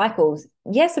in cycles,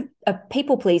 yes, of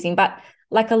people pleasing, but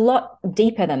like a lot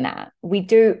deeper than that. You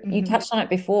Mhm. touched on it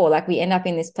before, like we end up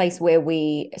in this place where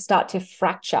we start to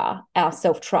fracture our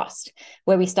self-trust,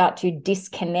 where we start to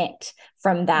disconnect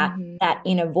from Mhm. that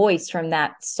inner voice, from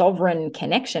that sovereign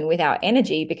connection with our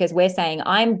energy, because we're saying,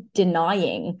 I'm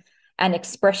denying an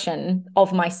expression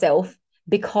of myself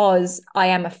because I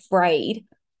am afraid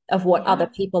of what other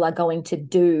Yeah. people are going to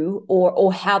do,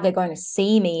 or how they're going to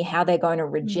see me, how they're going to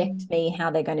reject Mhm. me,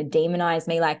 how they're going to demonize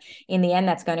me. Like in the end,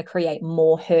 that's going to create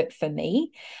more hurt for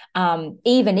me.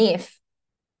 Even if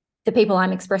the people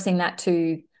I'm expressing that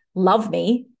to love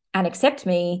me and accept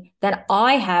me, then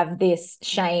I have this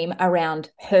shame around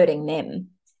hurting them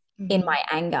in Mhm. my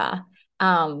anger.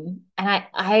 And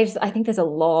I think there's a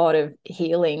lot of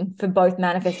healing for both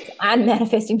manifestors and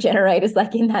manifesting generators,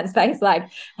 like in that space. Like,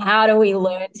 how do we Yeah.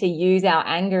 learn to use our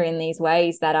anger in these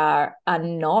ways that are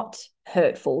not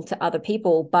hurtful to other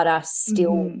people, but are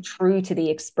still Mhm. true to the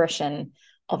expression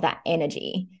of that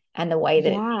energy and the way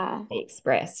that it needs Yeah. to be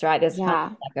expressed, right? There's kind Yeah.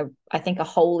 of like I think a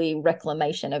holy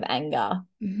reclamation of anger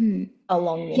Mhm.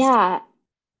 along this. Yeah.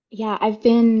 Yeah, I've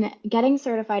been getting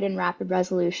certified in rapid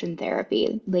resolution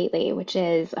therapy lately, which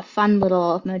is a fun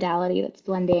little modality that's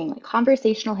blending like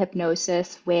conversational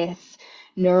hypnosis with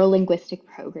neurolinguistic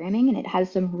programming. And it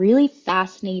has some really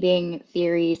fascinating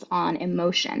theories on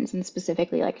emotions and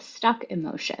specifically like stuck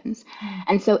emotions.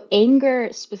 And so, anger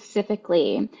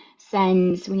specifically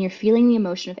sends, when you're feeling the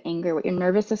emotion of anger, what your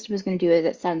nervous system is going to do is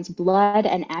it sends blood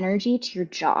and energy to your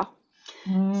jaw.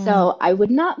 Mm, So I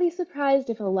would not be surprised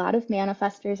if a lot of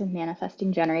manifestors and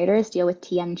manifesting generators deal with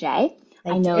TMJ.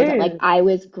 they I know that like do. I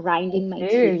was They grinding my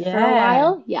do, teeth for a yeah.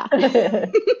 while. Yeah.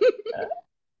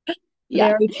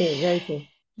 Yeah. Very true, very true.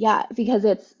 Yeah, because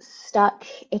it's stuck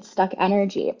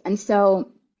energy. And so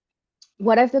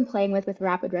what I've been playing with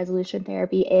rapid resolution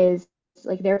therapy is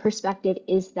like their perspective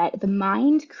is that the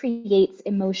mind creates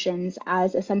emotions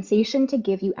as a sensation to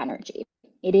give you energy.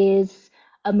 It is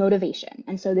a motivation.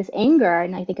 And so this anger,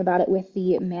 and I think about it with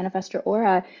the manifestor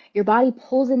aura, your body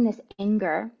pulls in this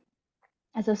anger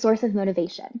as a source of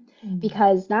motivation Mm.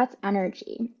 because that's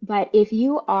energy. But if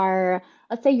you are,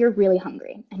 let's say you're really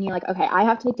hungry and you're like, okay, I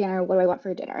have to make dinner. What do I want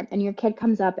for dinner? And your kid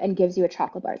comes up and gives you a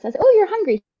chocolate bar. It says, oh, you're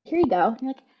hungry. Here you go. And you're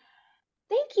like,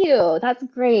 thank you. That's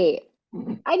great.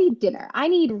 I need dinner. I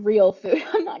need real food.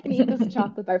 I'm not going to eat this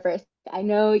chocolate bar first. I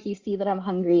know you see that I'm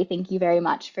hungry. Thank you very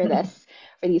much for this,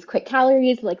 for these quick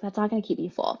calories. Like, that's not going to keep you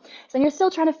full. So then you're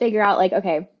still trying to figure out, like,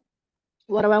 okay,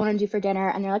 what do I want to do for dinner?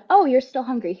 And they're like, oh, you're still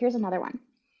hungry. Here's another one.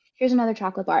 Here's another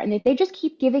chocolate bar. And if they just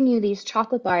keep giving you these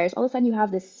chocolate bars, all of a sudden you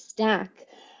have this stack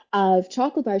of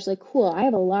chocolate bars. Like, cool, I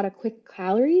have a lot of quick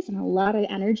calories and a lot of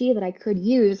energy that I could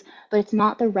use, but it's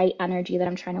not the right energy that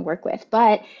I'm trying to work with.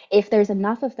 But if there's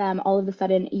enough of them, all of a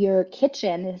sudden your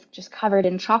kitchen is just covered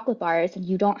in chocolate bars and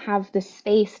you don't have the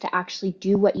space to actually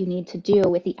do what you need to do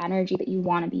with the energy that you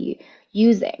want to be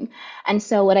using. And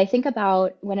so, what I think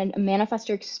about when a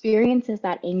manifestor experiences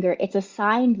that anger, it's a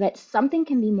sign that something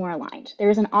can be more aligned.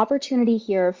 There's an opportunity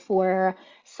here for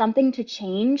something to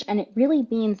change. And it really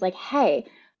means, like, hey,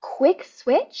 quick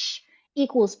switch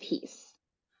equals peace.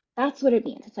 That's what it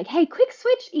means. It's like, hey, quick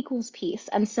switch equals peace.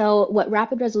 And so, what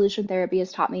rapid resolution therapy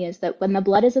has taught me is that when the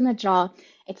blood is in the jaw,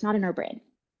 it's not in our brain.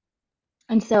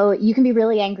 And so you can be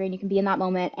really angry and you can be in that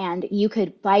moment and you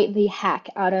could bite the heck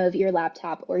out of your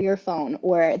laptop or your phone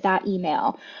or that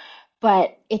email,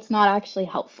 but it's not actually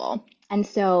helpful. And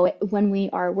so when we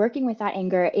are working with that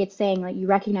anger, it's saying like you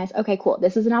recognize, okay, cool,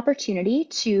 this is an opportunity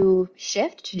to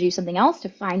shift, to do something else, to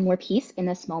find more peace in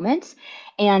this moment,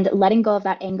 and letting go of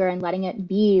that anger and letting it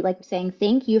be like saying,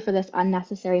 thank you for this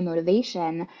unnecessary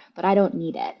motivation, but I don't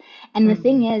need it. And the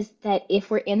thing Mm. is that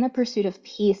if we're in the pursuit of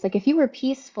peace, like if you were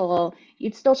peaceful,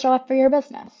 you'd still show up for your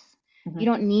business. You Mhm.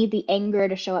 don't need the anger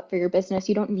to show up for your business.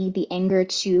 You don't need the anger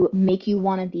to make you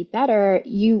want to be better.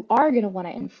 You are going to want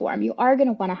to inform. You are going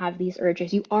to want to have these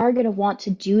urges. You are going to want to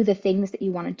do the things that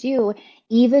you want to do,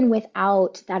 even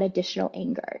without that additional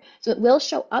anger. So it will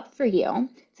show up for you.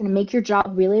 It's going to make your jaw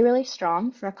really, really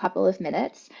strong for a couple of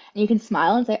minutes. And you can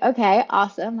smile and say, okay,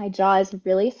 awesome. My jaw is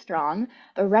really strong.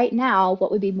 But right now, what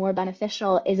would be more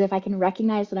beneficial is if I can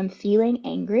recognize that I'm feeling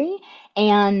angry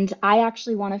and I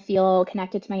actually want to feel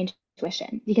connected to my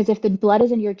intuition. Because if the blood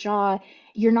is in your jaw,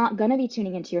 you're not going to be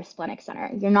tuning into your splenic center.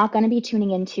 You're not going to be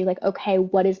tuning into like, okay,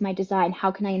 what is my design? How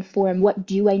can I inform? What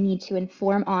do I need to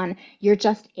inform on? You're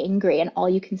just angry, and all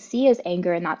you can see is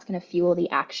anger, and that's going to fuel the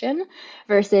action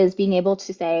versus being able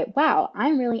to say, wow,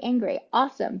 I'm really angry.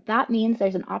 Awesome. That means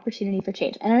there's an opportunity for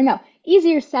change. And I know,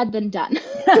 easier said than done. Say,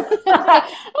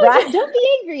 oh, Right? just don't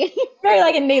be angry. Very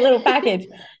like a neat little package.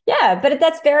 Yeah, but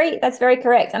that's very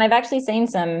correct. And I've actually seen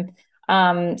some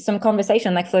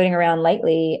conversation like floating around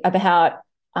lately about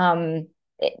kind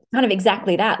of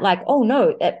exactly that. Like, oh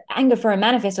no, anger for a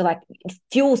manifestor like it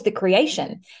fuels the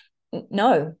creation.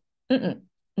 No,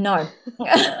 no,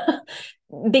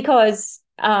 because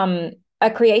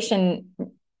a creation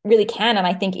really can, and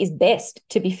I think is best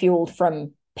to be fueled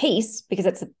from peace because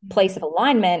it's a place of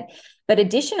alignment. But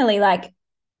additionally, like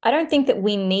I don't think that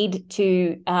we need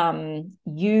to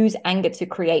use anger to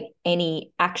create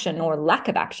any action or lack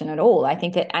of action at all. I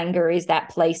think that anger is that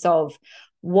place of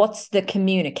what's the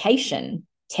communication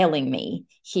telling me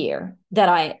here that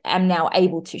I am now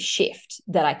able to shift,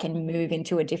 that I can move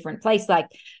into a different place. Like,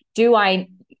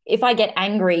 if I get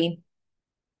angry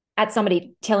at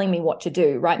somebody telling me what to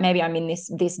do, right? Maybe I'm in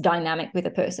this dynamic with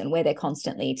a person where they're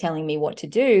constantly telling me what to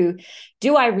do.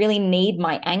 Do I really need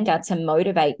my anger to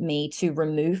motivate me to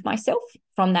remove myself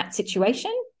from that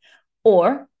situation?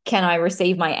 Or can I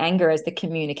receive my anger as the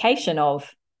communication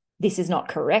of this is not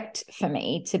correct for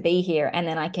me to be here, and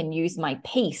then I can use my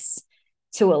peace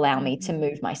to allow me to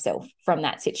move myself from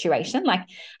that situation? Like,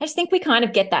 I just think we kind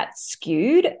of get that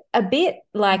skewed a bit.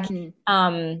 Like,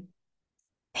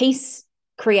 peace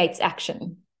creates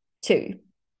action too.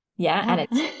 Yeah. And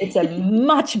it's a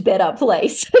much better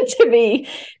place to be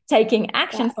taking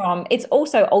action from. It's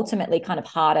also ultimately kind of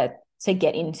harder to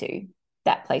get into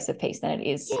that place of peace than it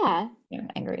is,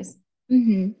 anger is.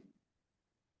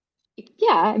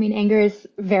 Yeah, I mean, anger is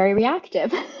very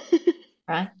reactive.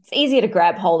 Right. It's easier to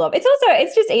grab hold of.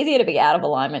 It's just easier to be out of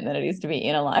alignment than it is to be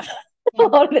in alignment a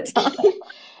lot of the time.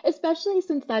 Especially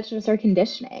since that's just our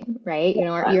conditioning, right? You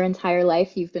know, your entire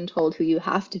life you've been told who you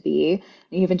have to be,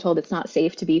 and you've been told it's not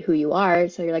safe to be who you are.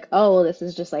 So you're like, oh, well, this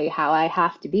is just like how I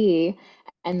have to be.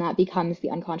 And that becomes the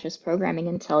unconscious programming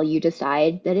until you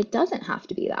decide that it doesn't have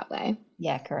to be that way.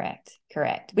 Yeah, correct.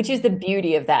 Which is the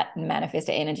beauty of that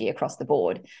manifestor energy across the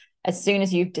board. As soon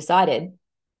as you've decided,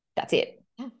 that's it.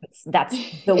 That's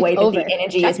the way that the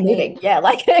energy is moving. Yeah,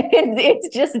 like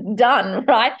it's just done,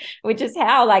 right? Which is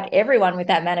how like everyone with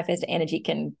that manifestor energy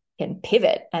can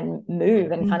pivot and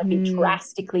move and kind of be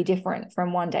drastically different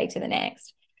from one day to the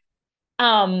next.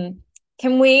 Can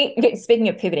we, speaking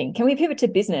of pivoting, can we pivot to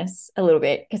business a little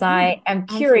bit? Because I am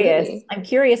curious. Absolutely. I'm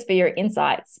curious for your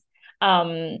insights.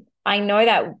 I know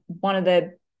that one of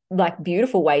the like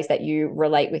beautiful ways that you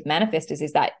relate with manifestors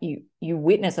is that you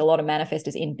witness a lot of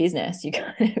manifestors in business. You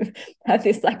kind of have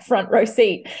this like front row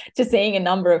seat to seeing a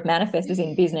number of manifestors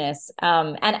in business.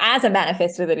 And as a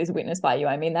manifestor that is witnessed by you,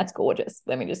 I mean, that's gorgeous.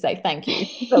 Let me just say thank you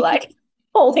for like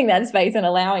holding that space and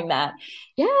allowing that.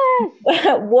 Yes.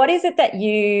 What is it that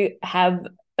you have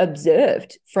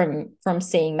observed from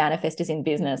seeing manifestors in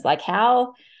business? Like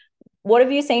what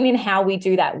have you seen in how we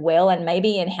do that well, and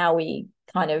maybe in how we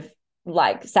kind of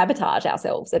like sabotage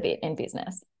ourselves a bit in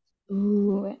business?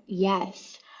 Ooh,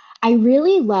 yes. I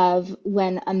really love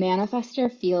when a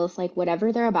manifestor feels like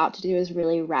whatever they're about to do is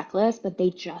really reckless, but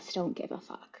they just don't give a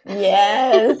fuck.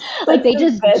 Yes. Like they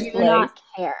just do not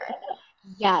care.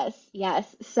 Yes.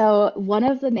 So one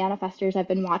of the manifestors I've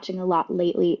been watching a lot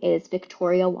lately is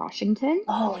Victoria Washington.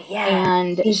 Oh, yeah.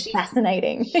 And she's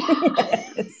fascinating.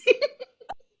 Yes.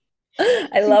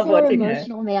 I love watching her.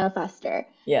 Emotional manifestor.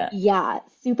 Yeah. Yeah,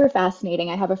 super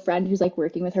fascinating. I have a friend who's like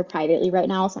working with her privately right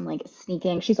now, so I'm like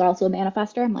sneaking. She's also a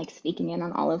manifestor. I'm like sneaking in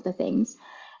on all of the things.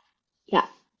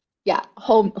 Yeah.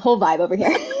 Whole vibe over here.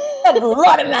 A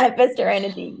lot of manifestor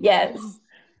energy. Yes.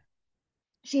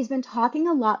 She's been talking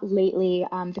a lot lately.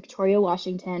 Victoria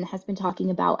Washington has been talking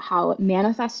about how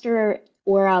manifestor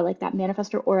aura, like that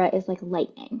manifestor aura, is like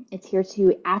lightning. It's here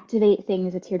to activate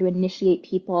things, it's here to initiate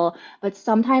people, but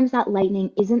sometimes that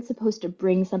lightning isn't supposed to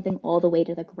bring something all the way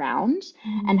to the ground,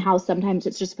 and how sometimes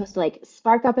it's just supposed to like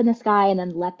spark up in the sky and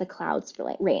then let the clouds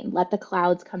rain, let the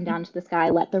clouds come down to the sky,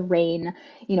 let the rain,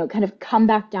 kind of come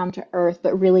back down to earth,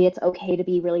 but really it's okay to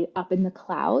be really up in the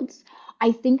clouds.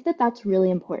 I think that that's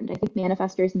really important. I think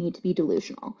manifestors need to be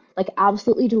delusional, like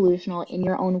absolutely delusional in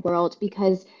your own world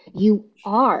because you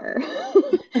are.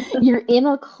 You're in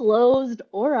a closed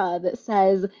aura that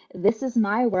says, this is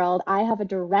my world. I have a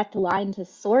direct line to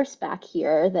source back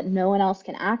here that no one else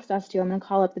can access to. I'm going to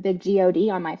call up the big God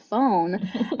on my phone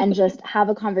and just have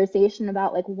a conversation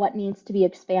about like what needs to be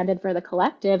expanded for the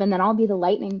collective. And then I'll be the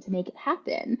lightning to make it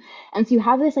happen. And so you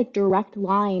have this like direct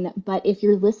line, but if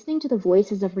you're listening to the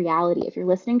voices of reality, if you're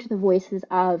listening to the voices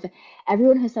of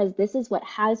everyone who says this is what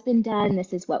has been done,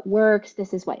 this is what works,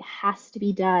 this is what has to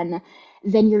be done,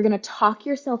 then you're going to talk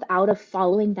yourself out of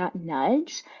following that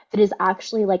nudge that is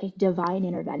actually like a divine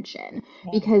intervention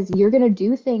because you're going to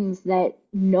do things that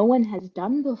no one has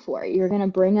done before. You're going to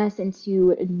bring us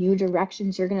into new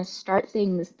directions. You're going to start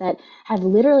things that have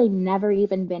literally never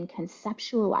even been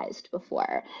conceptualized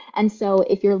before. And so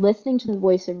if you're listening to the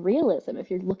voice of realism, if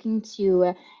you're looking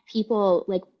to people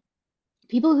like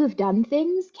people who've done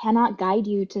things cannot guide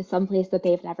you to some place that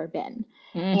they've never been.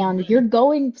 And you're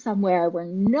going somewhere where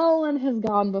no one has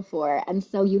gone before. And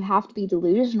so you have to be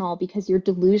delusional because your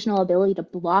delusional ability to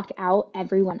block out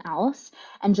everyone else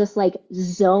and just like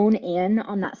zone in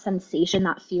on that sensation,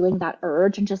 that feeling, that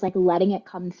urge, and just like letting it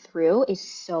come through is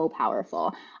so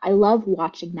powerful. I love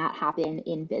watching that happen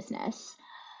in business.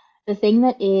 The thing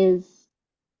that is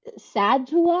sad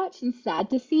to watch and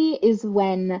sad to see is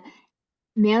when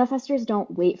manifestors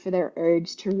don't wait for their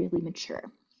urge to really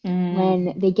mature.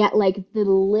 When they get like the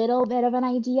little bit of an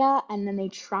idea and then they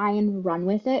try and run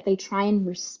with it, they try and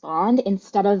respond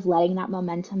instead of letting that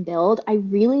momentum build. I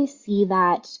really see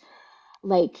that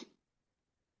like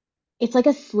it's like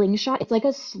a slingshot, it's like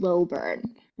a slow burn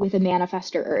with a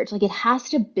manifestor urge. Like it has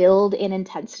to build in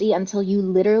intensity until you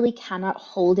literally cannot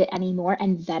hold it anymore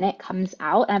and then it comes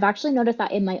out. And I've actually noticed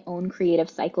that in my own creative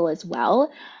cycle as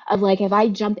well, of like if I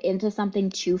jump into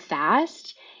something too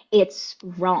fast, it's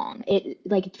wrong. It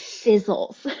like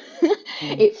fizzles.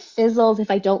 It fizzles if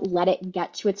I don't let it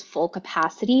get to its full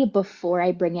capacity before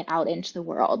I bring it out into the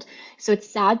world. So it's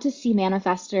sad to see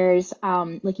manifestors.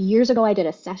 Like years ago, I did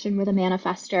a session with a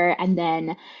manifestor, and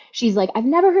then she's like, I've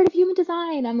never heard of human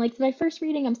design. I'm like, it's my first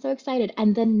reading. I'm so excited.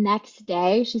 And the next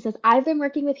day, she says, I've been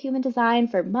working with human design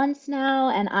for months now,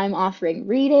 and I'm offering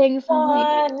readings. I'm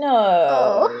like, oh,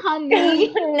 No.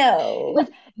 honey. No. Like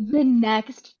the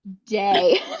next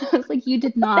day, I was like, you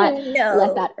did not let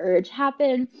No. that urge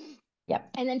happen. Yep.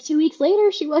 And then 2 weeks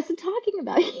later, she wasn't talking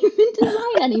about human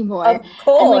design anymore. Of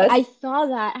And like course. I saw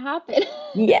that happen. I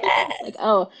was like, Yes.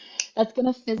 oh, that's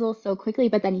gonna fizzle so quickly.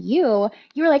 But then you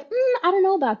were like, I don't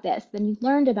know about this. Then you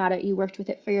learned about it, you worked with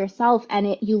it for yourself,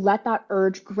 and you let that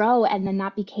urge grow, and then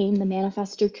that became the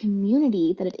manifestor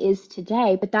community that it is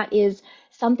today. But that is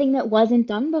something that wasn't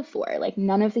done before. Like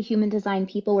none of the human design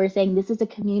people were saying this is a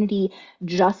community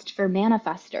just for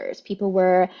manifestors. People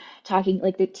were talking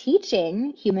like the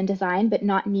teaching human design, but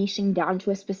not niching down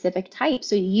to a specific type.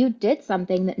 So you did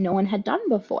something that no one had done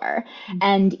before.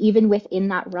 And even within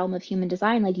that realm of human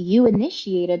design, like you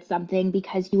initiated something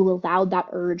because you allowed that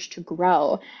urge to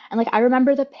grow. And like I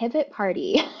remember the pivot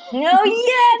party Oh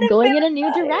yeah, the going in a feminine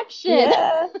new side. direction.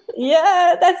 Yeah.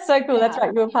 Yeah, that's so cool. That's Yeah.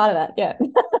 right. You were part of that. Yeah.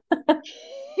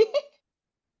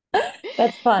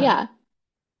 That's fun. Yeah. Yeah,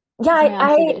 Those are my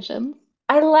I observations.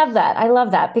 I love that. I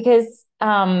love that because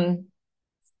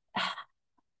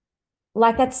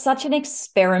like that's such an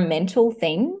experimental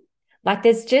thing. Like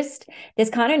there's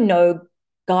kind of no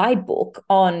guidebook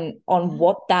on Yeah.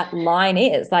 what that line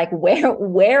is. Like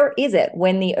where is it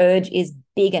when the urge is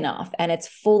big enough and it's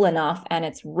full enough and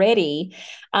it's ready?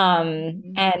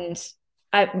 Mhm. And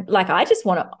I just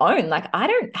want to own, like I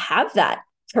don't have that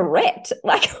correct.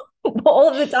 Like all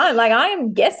of the time. Like I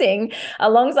am guessing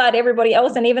alongside everybody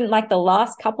else. And even like the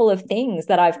last couple of things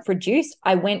that I've produced,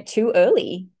 I went too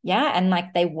early. Yeah. And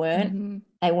like Mhm.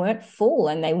 they weren't full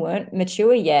and they weren't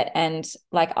mature yet. And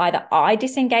like either I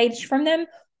disengaged from them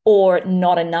or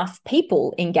not enough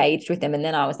people engaged with them. And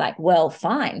then I was like, well,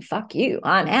 fine, fuck you.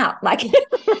 I'm out. Like,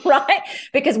 right.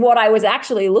 Because what I was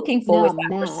actually looking for Now was I'm that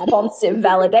mad. responsive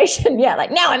validation. Yeah.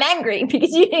 Like now I'm angry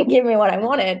because you didn't give me what I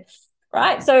wanted.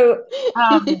 Right. So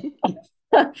um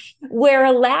we're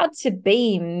allowed to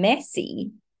be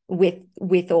messy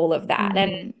with all of that.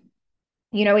 And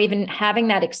Mhm. even having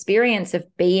that experience of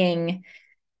being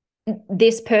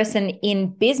this person in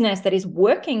business that is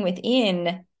working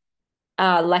within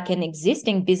like an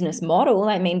existing business model.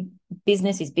 I mean,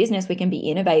 business is business. We can be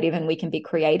innovative and we can be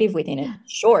creative within it. Yeah.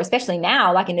 Sure, especially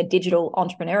now, like in the digital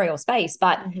entrepreneurial space,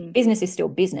 but Mhm. business is still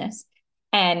business.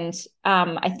 And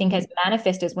I think as Mhm.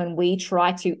 manifestors, when we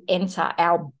try to enter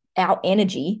our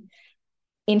energy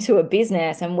into a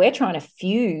business and we're trying to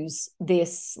fuse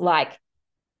this like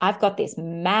I've got this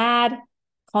mad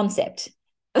concept.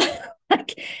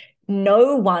 Like,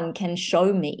 no one can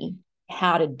show me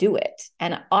how to do it.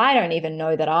 And I don't even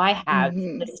know that I have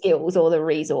the skills or the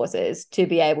resources to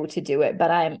be able to do it,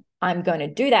 but I'm going to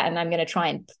do that, and I'm going to try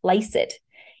and place it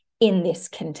in this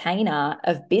container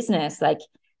of business. Like,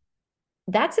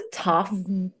 that's a tough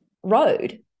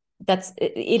road.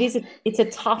 It's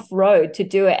a tough road to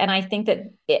do it. And I think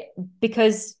that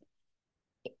because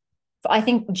I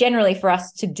think generally for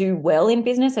us to do well in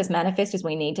business as manifestors,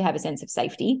 we need to have a sense of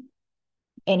safety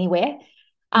anywhere.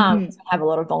 We have a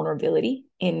lot of vulnerability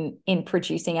in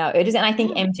producing our urges. And I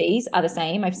think MGs are the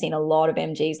same. I've seen a lot of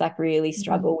MGs like really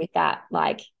struggle with that.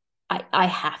 Like, I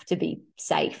have to be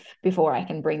safe before I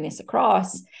can bring this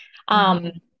across.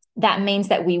 That means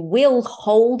that we will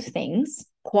hold things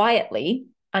quietly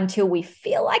until we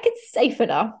feel like it's safe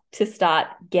enough to start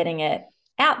getting it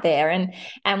out there.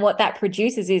 And what that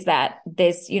produces is that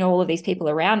there's, all of these people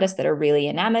around us that are really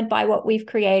enamored by what we've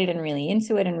created and really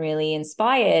into it and really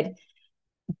inspired,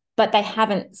 but they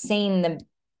haven't seen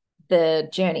the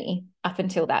journey up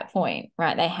until that point,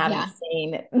 right? They haven't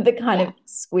seen the kind of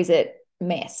exquisite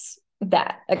mess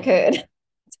that occurred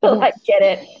to like get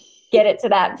it to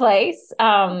that place.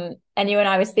 And you and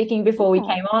I were speaking before we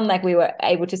came on, like we were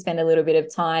able to spend a little bit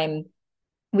of time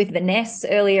with Vanessa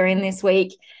earlier in this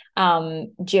week,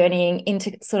 journeying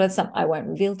into sort of I won't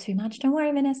reveal too much, don't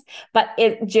worry, Vanessa, but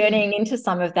journeying into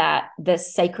some of that, the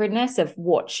sacredness of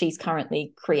what she's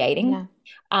currently creating.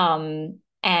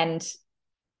 And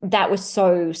that was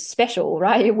so special,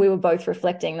 right? We were both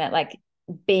reflecting that, like,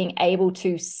 being able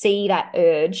to see that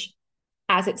urge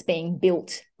as it's being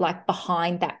built, like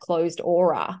behind that closed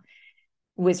aura,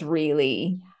 was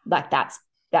really like, that's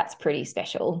pretty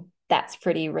special. That's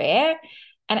pretty rare.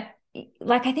 And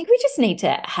like, I think we just need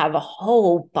to have a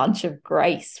whole bunch of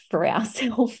grace for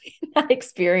ourselves in that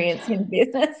experience in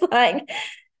business. Like,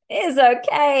 it's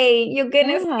okay. You're going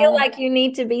to feel like you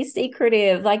need to be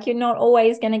secretive. Like, you're not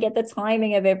always going to get the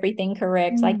timing of everything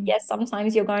correct. Like, yes,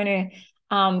 sometimes you're going to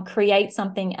create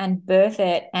something and birth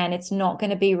it, and it's not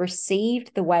going to be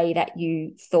received the way that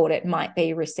you thought it might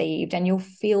be received. And you'll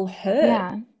feel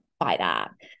hurt by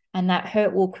that. And that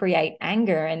hurt will create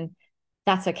anger, and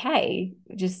that's okay.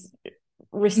 Just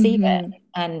receive it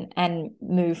and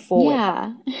move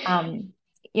forward.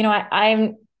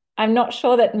 I'm not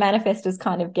sure that manifestors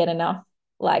kind of get enough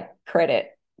like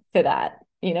credit for that.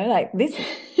 Like, this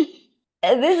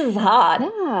is hard.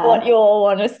 What you all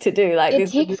want us to do, like,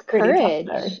 it takes courage.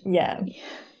 Yeah,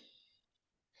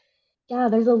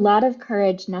 there's a lot of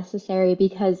courage necessary,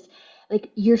 because like,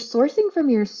 you're sourcing from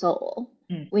your soul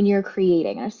when you're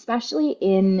creating, especially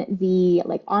in the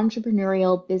like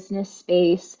entrepreneurial business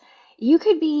space. You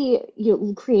could be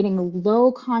creating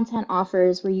low content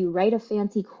offers where you write a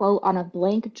fancy quote on a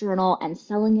blank journal and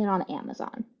selling it on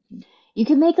Amazon. You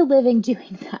can make a living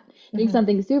doing that, doing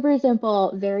something super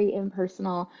simple, very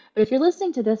impersonal. But if you're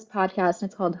listening to this podcast and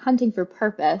it's called Hunting for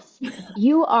Purpose,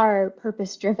 you are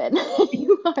purpose driven.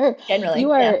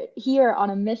 you are here on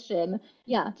a mission.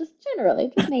 Yeah, just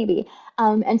generally, just maybe.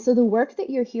 And so the work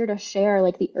that you're here to share,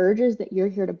 like the urges that you're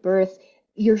here to birth,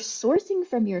 you're sourcing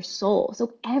from your soul.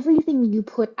 So everything you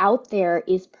put out there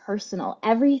is personal.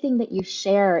 Everything that you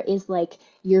share is like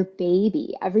your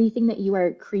baby. Everything that you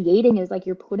are creating is like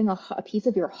you're putting a piece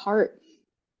of your heart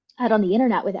out on the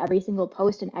internet with every single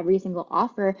post and every single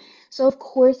offer. So of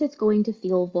course it's going to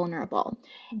feel vulnerable.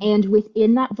 And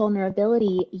within that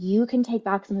vulnerability, you can take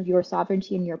back some of your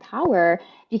sovereignty and your power,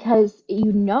 because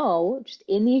just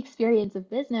in the experience of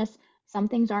business, some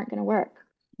things aren't going to work.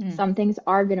 Some things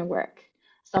are going to work.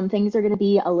 Some things are going to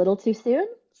be a little too soon.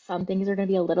 Some things are going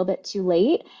to be a little bit too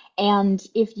late. And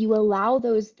if you allow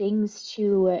those things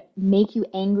to make you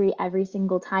angry every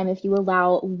single time, if you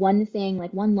allow one thing,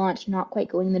 like one launch, not quite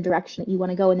going in the direction that you want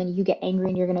to go, and then you get angry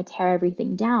and you're going to tear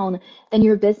everything down, then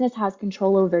your business has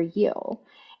control over you.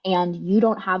 And you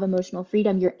don't have emotional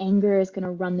freedom. Your anger is going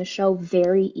to run the show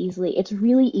very easily. It's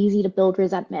really easy to build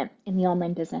resentment in the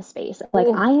online business space. Like,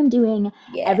 I am doing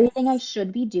everything I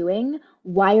should be doing.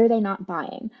 Why are they not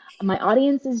buying? My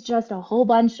audience is just a whole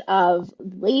bunch of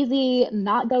lazy,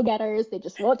 not go-getters. They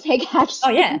just won't take action. Oh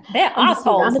yeah, they're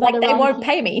assholes. Like, they won't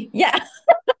pay me. Yeah,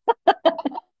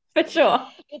 for sure.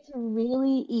 It's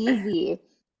really easy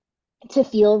to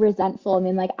feel resentful. I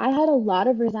mean, like, I had a lot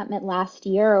of resentment last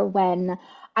year when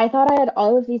I thought I had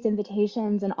all of these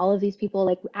invitations and all of these people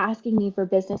like asking me for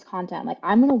business content. Like,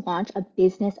 I'm going to launch a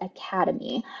business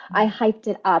academy. I hyped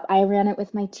it up. I ran it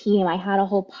with my team. I had a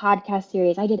whole podcast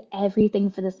series. I did everything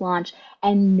for this launch,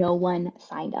 and no one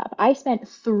signed up. I spent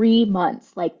 3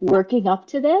 months like working up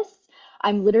to this.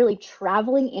 I'm literally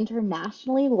traveling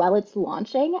internationally while it's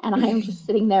launching, and I am just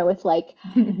sitting there with like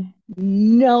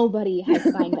nobody has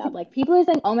signed up. Like people are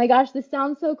saying, "Oh my gosh, this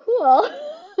sounds so cool."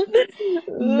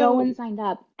 No one signed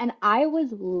up, and I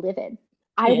was livid.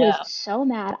 I was Yeah. so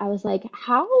mad. I was like,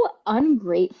 "How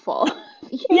ungrateful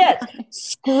you Yes. guys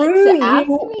Screw to ask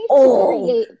you me to all.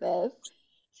 create this,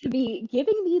 to be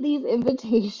giving me these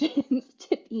invitations,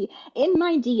 to be in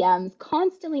my DMs,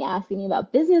 constantly asking me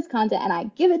about business content, and I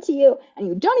give it to you, and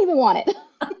you don't even want it."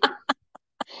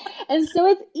 And so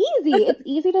it's easy. It's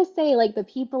easy to say like the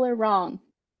people are wrong.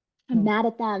 I'm mad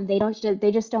at them. They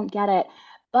just don't get it.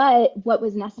 But what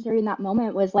was necessary in that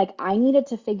moment was like I needed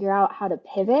to figure out how to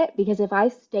pivot, because if I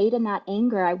stayed in that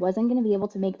anger, I wasn't going to be able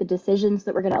to make the decisions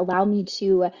that were going to allow me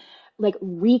to like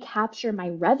recapture my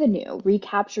revenue,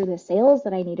 recapture the sales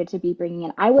that I needed to be bringing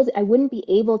in. I wouldn't be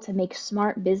able to make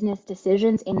smart business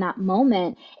decisions in that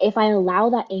moment if I allow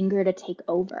that anger to take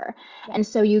over. Yeah. And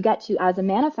so you get to, as a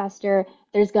manifester,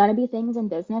 there's going to be things in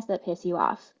business that piss you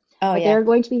off. Oh, There yeah. are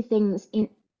going to be things in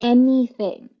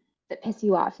anything that piss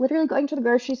you off. Literally going to the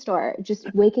grocery store,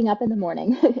 just waking up in the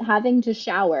morning, having to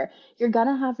shower. You're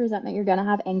gonna have resentment, you're gonna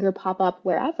have anger pop up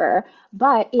wherever,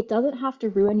 but it doesn't have to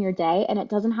ruin your day and it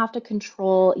doesn't have to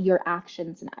control your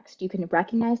actions next. You can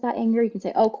recognize that anger, you can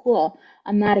say, "Oh, cool,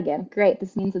 I'm mad again. Great.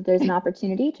 This means that there's an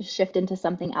opportunity to shift into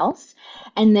something else."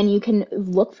 And then you can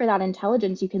look for that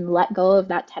intelligence. You can let go of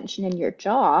that tension in your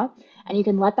jaw, and you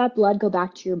can let that blood go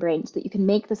back to your brain so that you can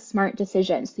make the smart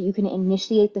decisions, so you can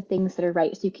initiate the things that are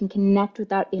right, so you can connect with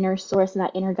that inner source and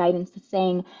that inner guidance that's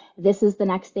saying, this is the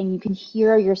next thing. You can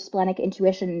hear your splenic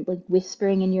intuition like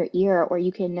whispering in your ear, or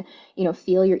you can,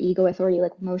 feel your ego authority,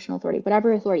 like emotional authority,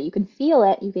 whatever authority. You can feel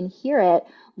it, you can hear it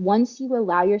once you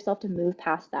allow yourself to move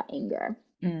past that anger.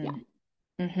 Yeah.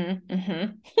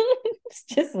 Mm. It's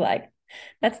just like,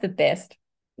 that's the best.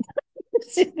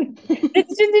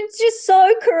 It's just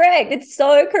so correct. It's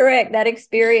so correct. That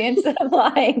experience of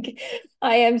like,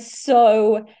 I am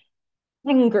so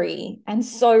angry and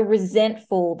so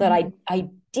resentful that I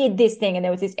did this thing, and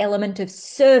there was this element of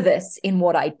service in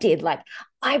what I did. Like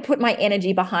I put my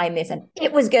energy behind this and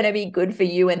it was going to be good for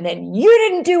you, and then you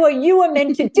didn't do what you were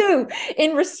meant to do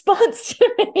in response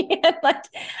to me. And like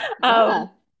Yeah.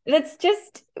 that's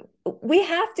just, we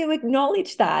have to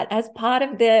acknowledge that as part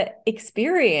of the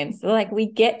experience. Like Mhm. we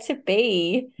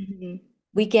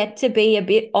get to be a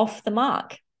bit off the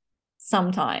mark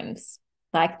sometimes.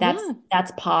 Like Yeah.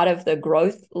 that's part of the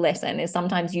growth lesson, is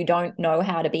sometimes you don't know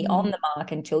how to be on Mhm. the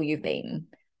mark until you've been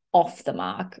off the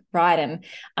mark, right? And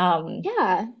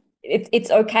Yeah.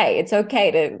 it's okay. It's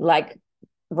okay to like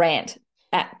rant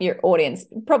at your audience,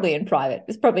 probably in private.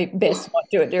 It's probably best not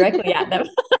do it directly at them.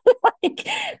 Like,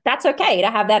 that's okay to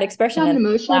have that expression. Had an And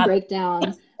emotional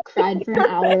breakdown, cried for an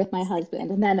hour with my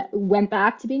husband, and then went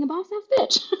back to being a boss ass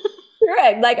bitch.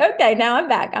 correct. Like, okay, now I'm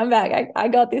back. I'm back. I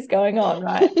got this going on,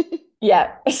 right?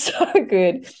 Yeah, so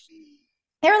good.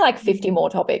 There are like 50 more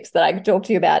topics that I could talk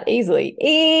to you about easily,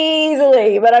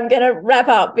 but I'm going to wrap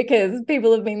up because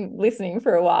people have been listening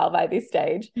for a while by this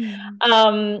stage.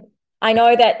 Um, I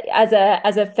know that as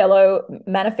a fellow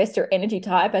manifestor energy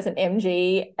type, as an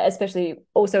MG, especially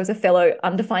also as a fellow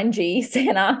undefined G,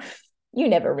 Santa, you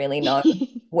never really know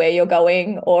where you're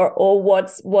going or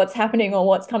what's happening or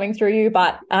what's coming through you.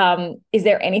 But is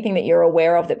there anything that you're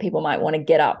aware of that people might want to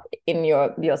get up in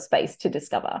your space to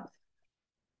discover?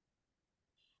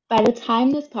 By the time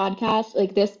this podcast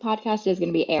is going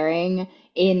to be airing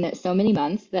in so many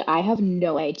months that I have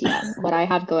no idea what I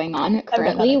have going on I've got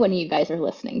currently nothing. when you guys are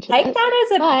listening to Take this. that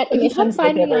as a But if you permission come slip,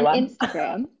 find me on everyone.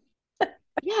 Instagram,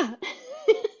 yeah.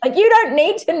 Like, you don't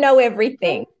need to know Come,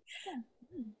 everything.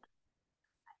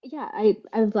 yeah,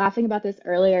 I was laughing about this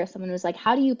earlier. Someone was like,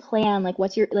 "How do you plan? Like,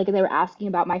 what's your like?" They were asking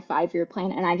about my 5-year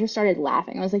plan, and I just started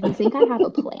laughing. I was like, "You think I have a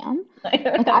plan? I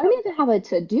don't Like, I know. don't even have a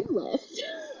to-do list."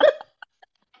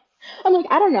 I'm like,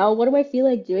 I don't know. What do I feel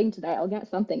like doing today? I'll get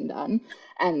something done,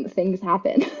 and things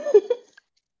happen.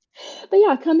 But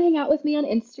yeah, come hang out with me on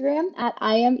Instagram at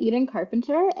I am Eden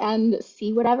Carpenter and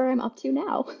see whatever I'm up to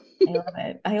now. I love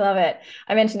it. I love it.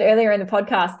 I mentioned earlier in the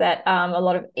podcast that a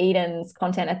lot of Eden's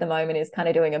content at the moment is kind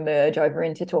of doing a merge over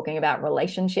into talking about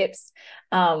relationships,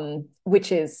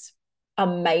 which is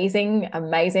amazing,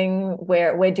 amazing.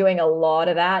 We're doing a lot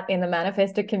of that in the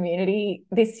Manifestor community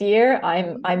this year.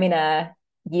 I'm in a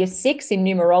year 6 in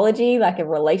numerology, like a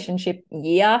relationship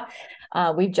year.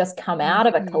 We've just come out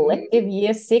of a Mhm. collective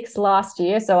year 6 last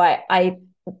year. So I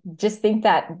just think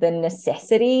that the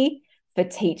necessity for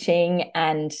teaching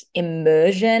and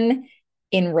immersion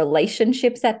in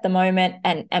relationships at the moment,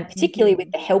 and particularly with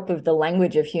Mhm. the help of the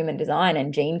language of human design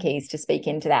and gene keys to speak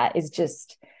into that, is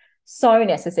just so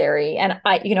necessary. And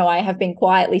I have been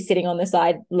quietly sitting on the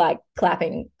side, like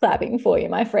clapping for you,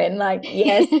 my friend. Like,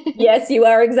 yes, you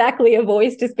are exactly a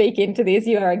voice to speak into this.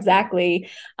 You are exactly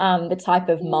the type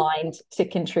of mind to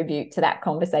contribute to that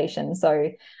conversation. So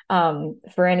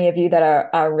for any of you that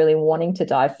are really wanting to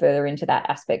dive further into that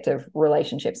aspect of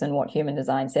relationships and what human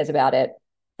design says about it,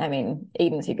 I mean,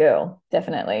 Eden's your girl.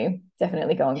 Definitely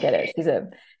go and get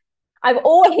it. I've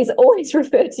always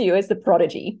referred to you as the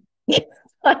prodigy.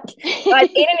 Like,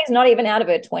 Eden is not even out of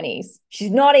her 20s. She's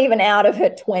not even out of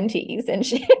her 20s, and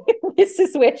this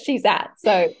is where she's at.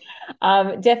 So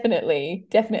definitely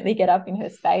get up in her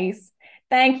space.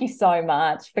 Thank you so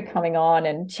much for coming on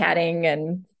and chatting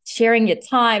and sharing your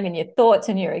time and your thoughts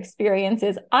and your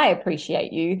experiences. I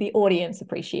appreciate you. The audience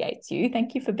appreciates you.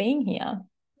 Thank you for being here.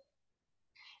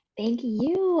 Thank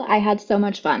you. I had so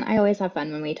much fun. I always have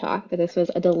fun when we talk, but this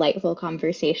was a delightful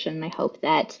conversation. I hope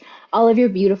that all of your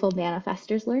beautiful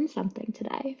manifestors learned something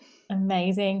today.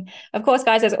 Amazing. Of course,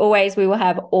 guys, as always, we will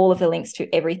have all of the links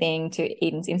to everything, to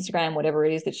Eden's Instagram, whatever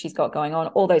it is that she's got going on.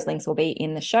 All those links will be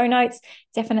in the show notes.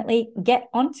 Definitely get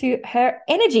onto her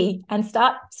energy and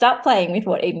start playing with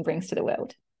what Eden brings to the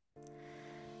world.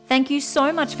 Thank you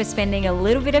so much for spending a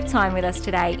little bit of time with us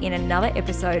today in another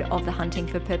episode of the Hunting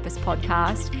for Purpose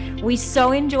podcast. We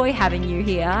so enjoy having you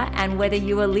here, and whether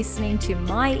you are listening to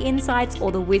my insights or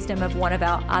the wisdom of one of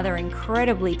our other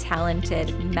incredibly talented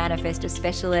manifestor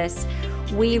specialists,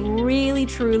 we really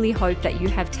truly hope that you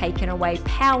have taken away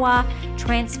power,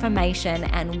 transformation,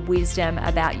 and wisdom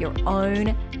about your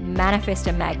own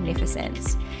manifestor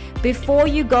magnificence. Before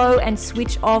you go and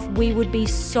switch off, we would be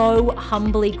so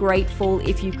humbly grateful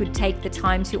if you could take the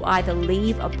time to either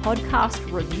leave a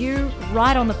podcast review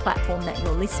right on the platform that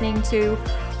you're listening to,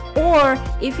 or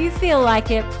if you feel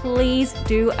like it, please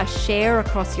do a share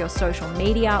across your social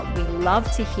media. We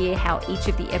love to hear how each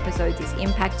of the episodes is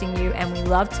impacting you, and we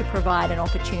love to provide an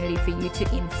opportunity for you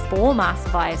to inform us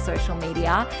via social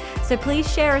media. So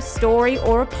please share a story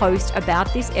or a post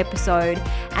about this episode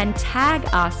and tag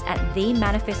us at the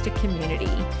Manifestor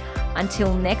Community.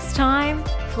 Until next time,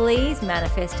 please,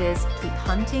 manifestors, keep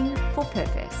hunting for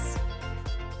purpose.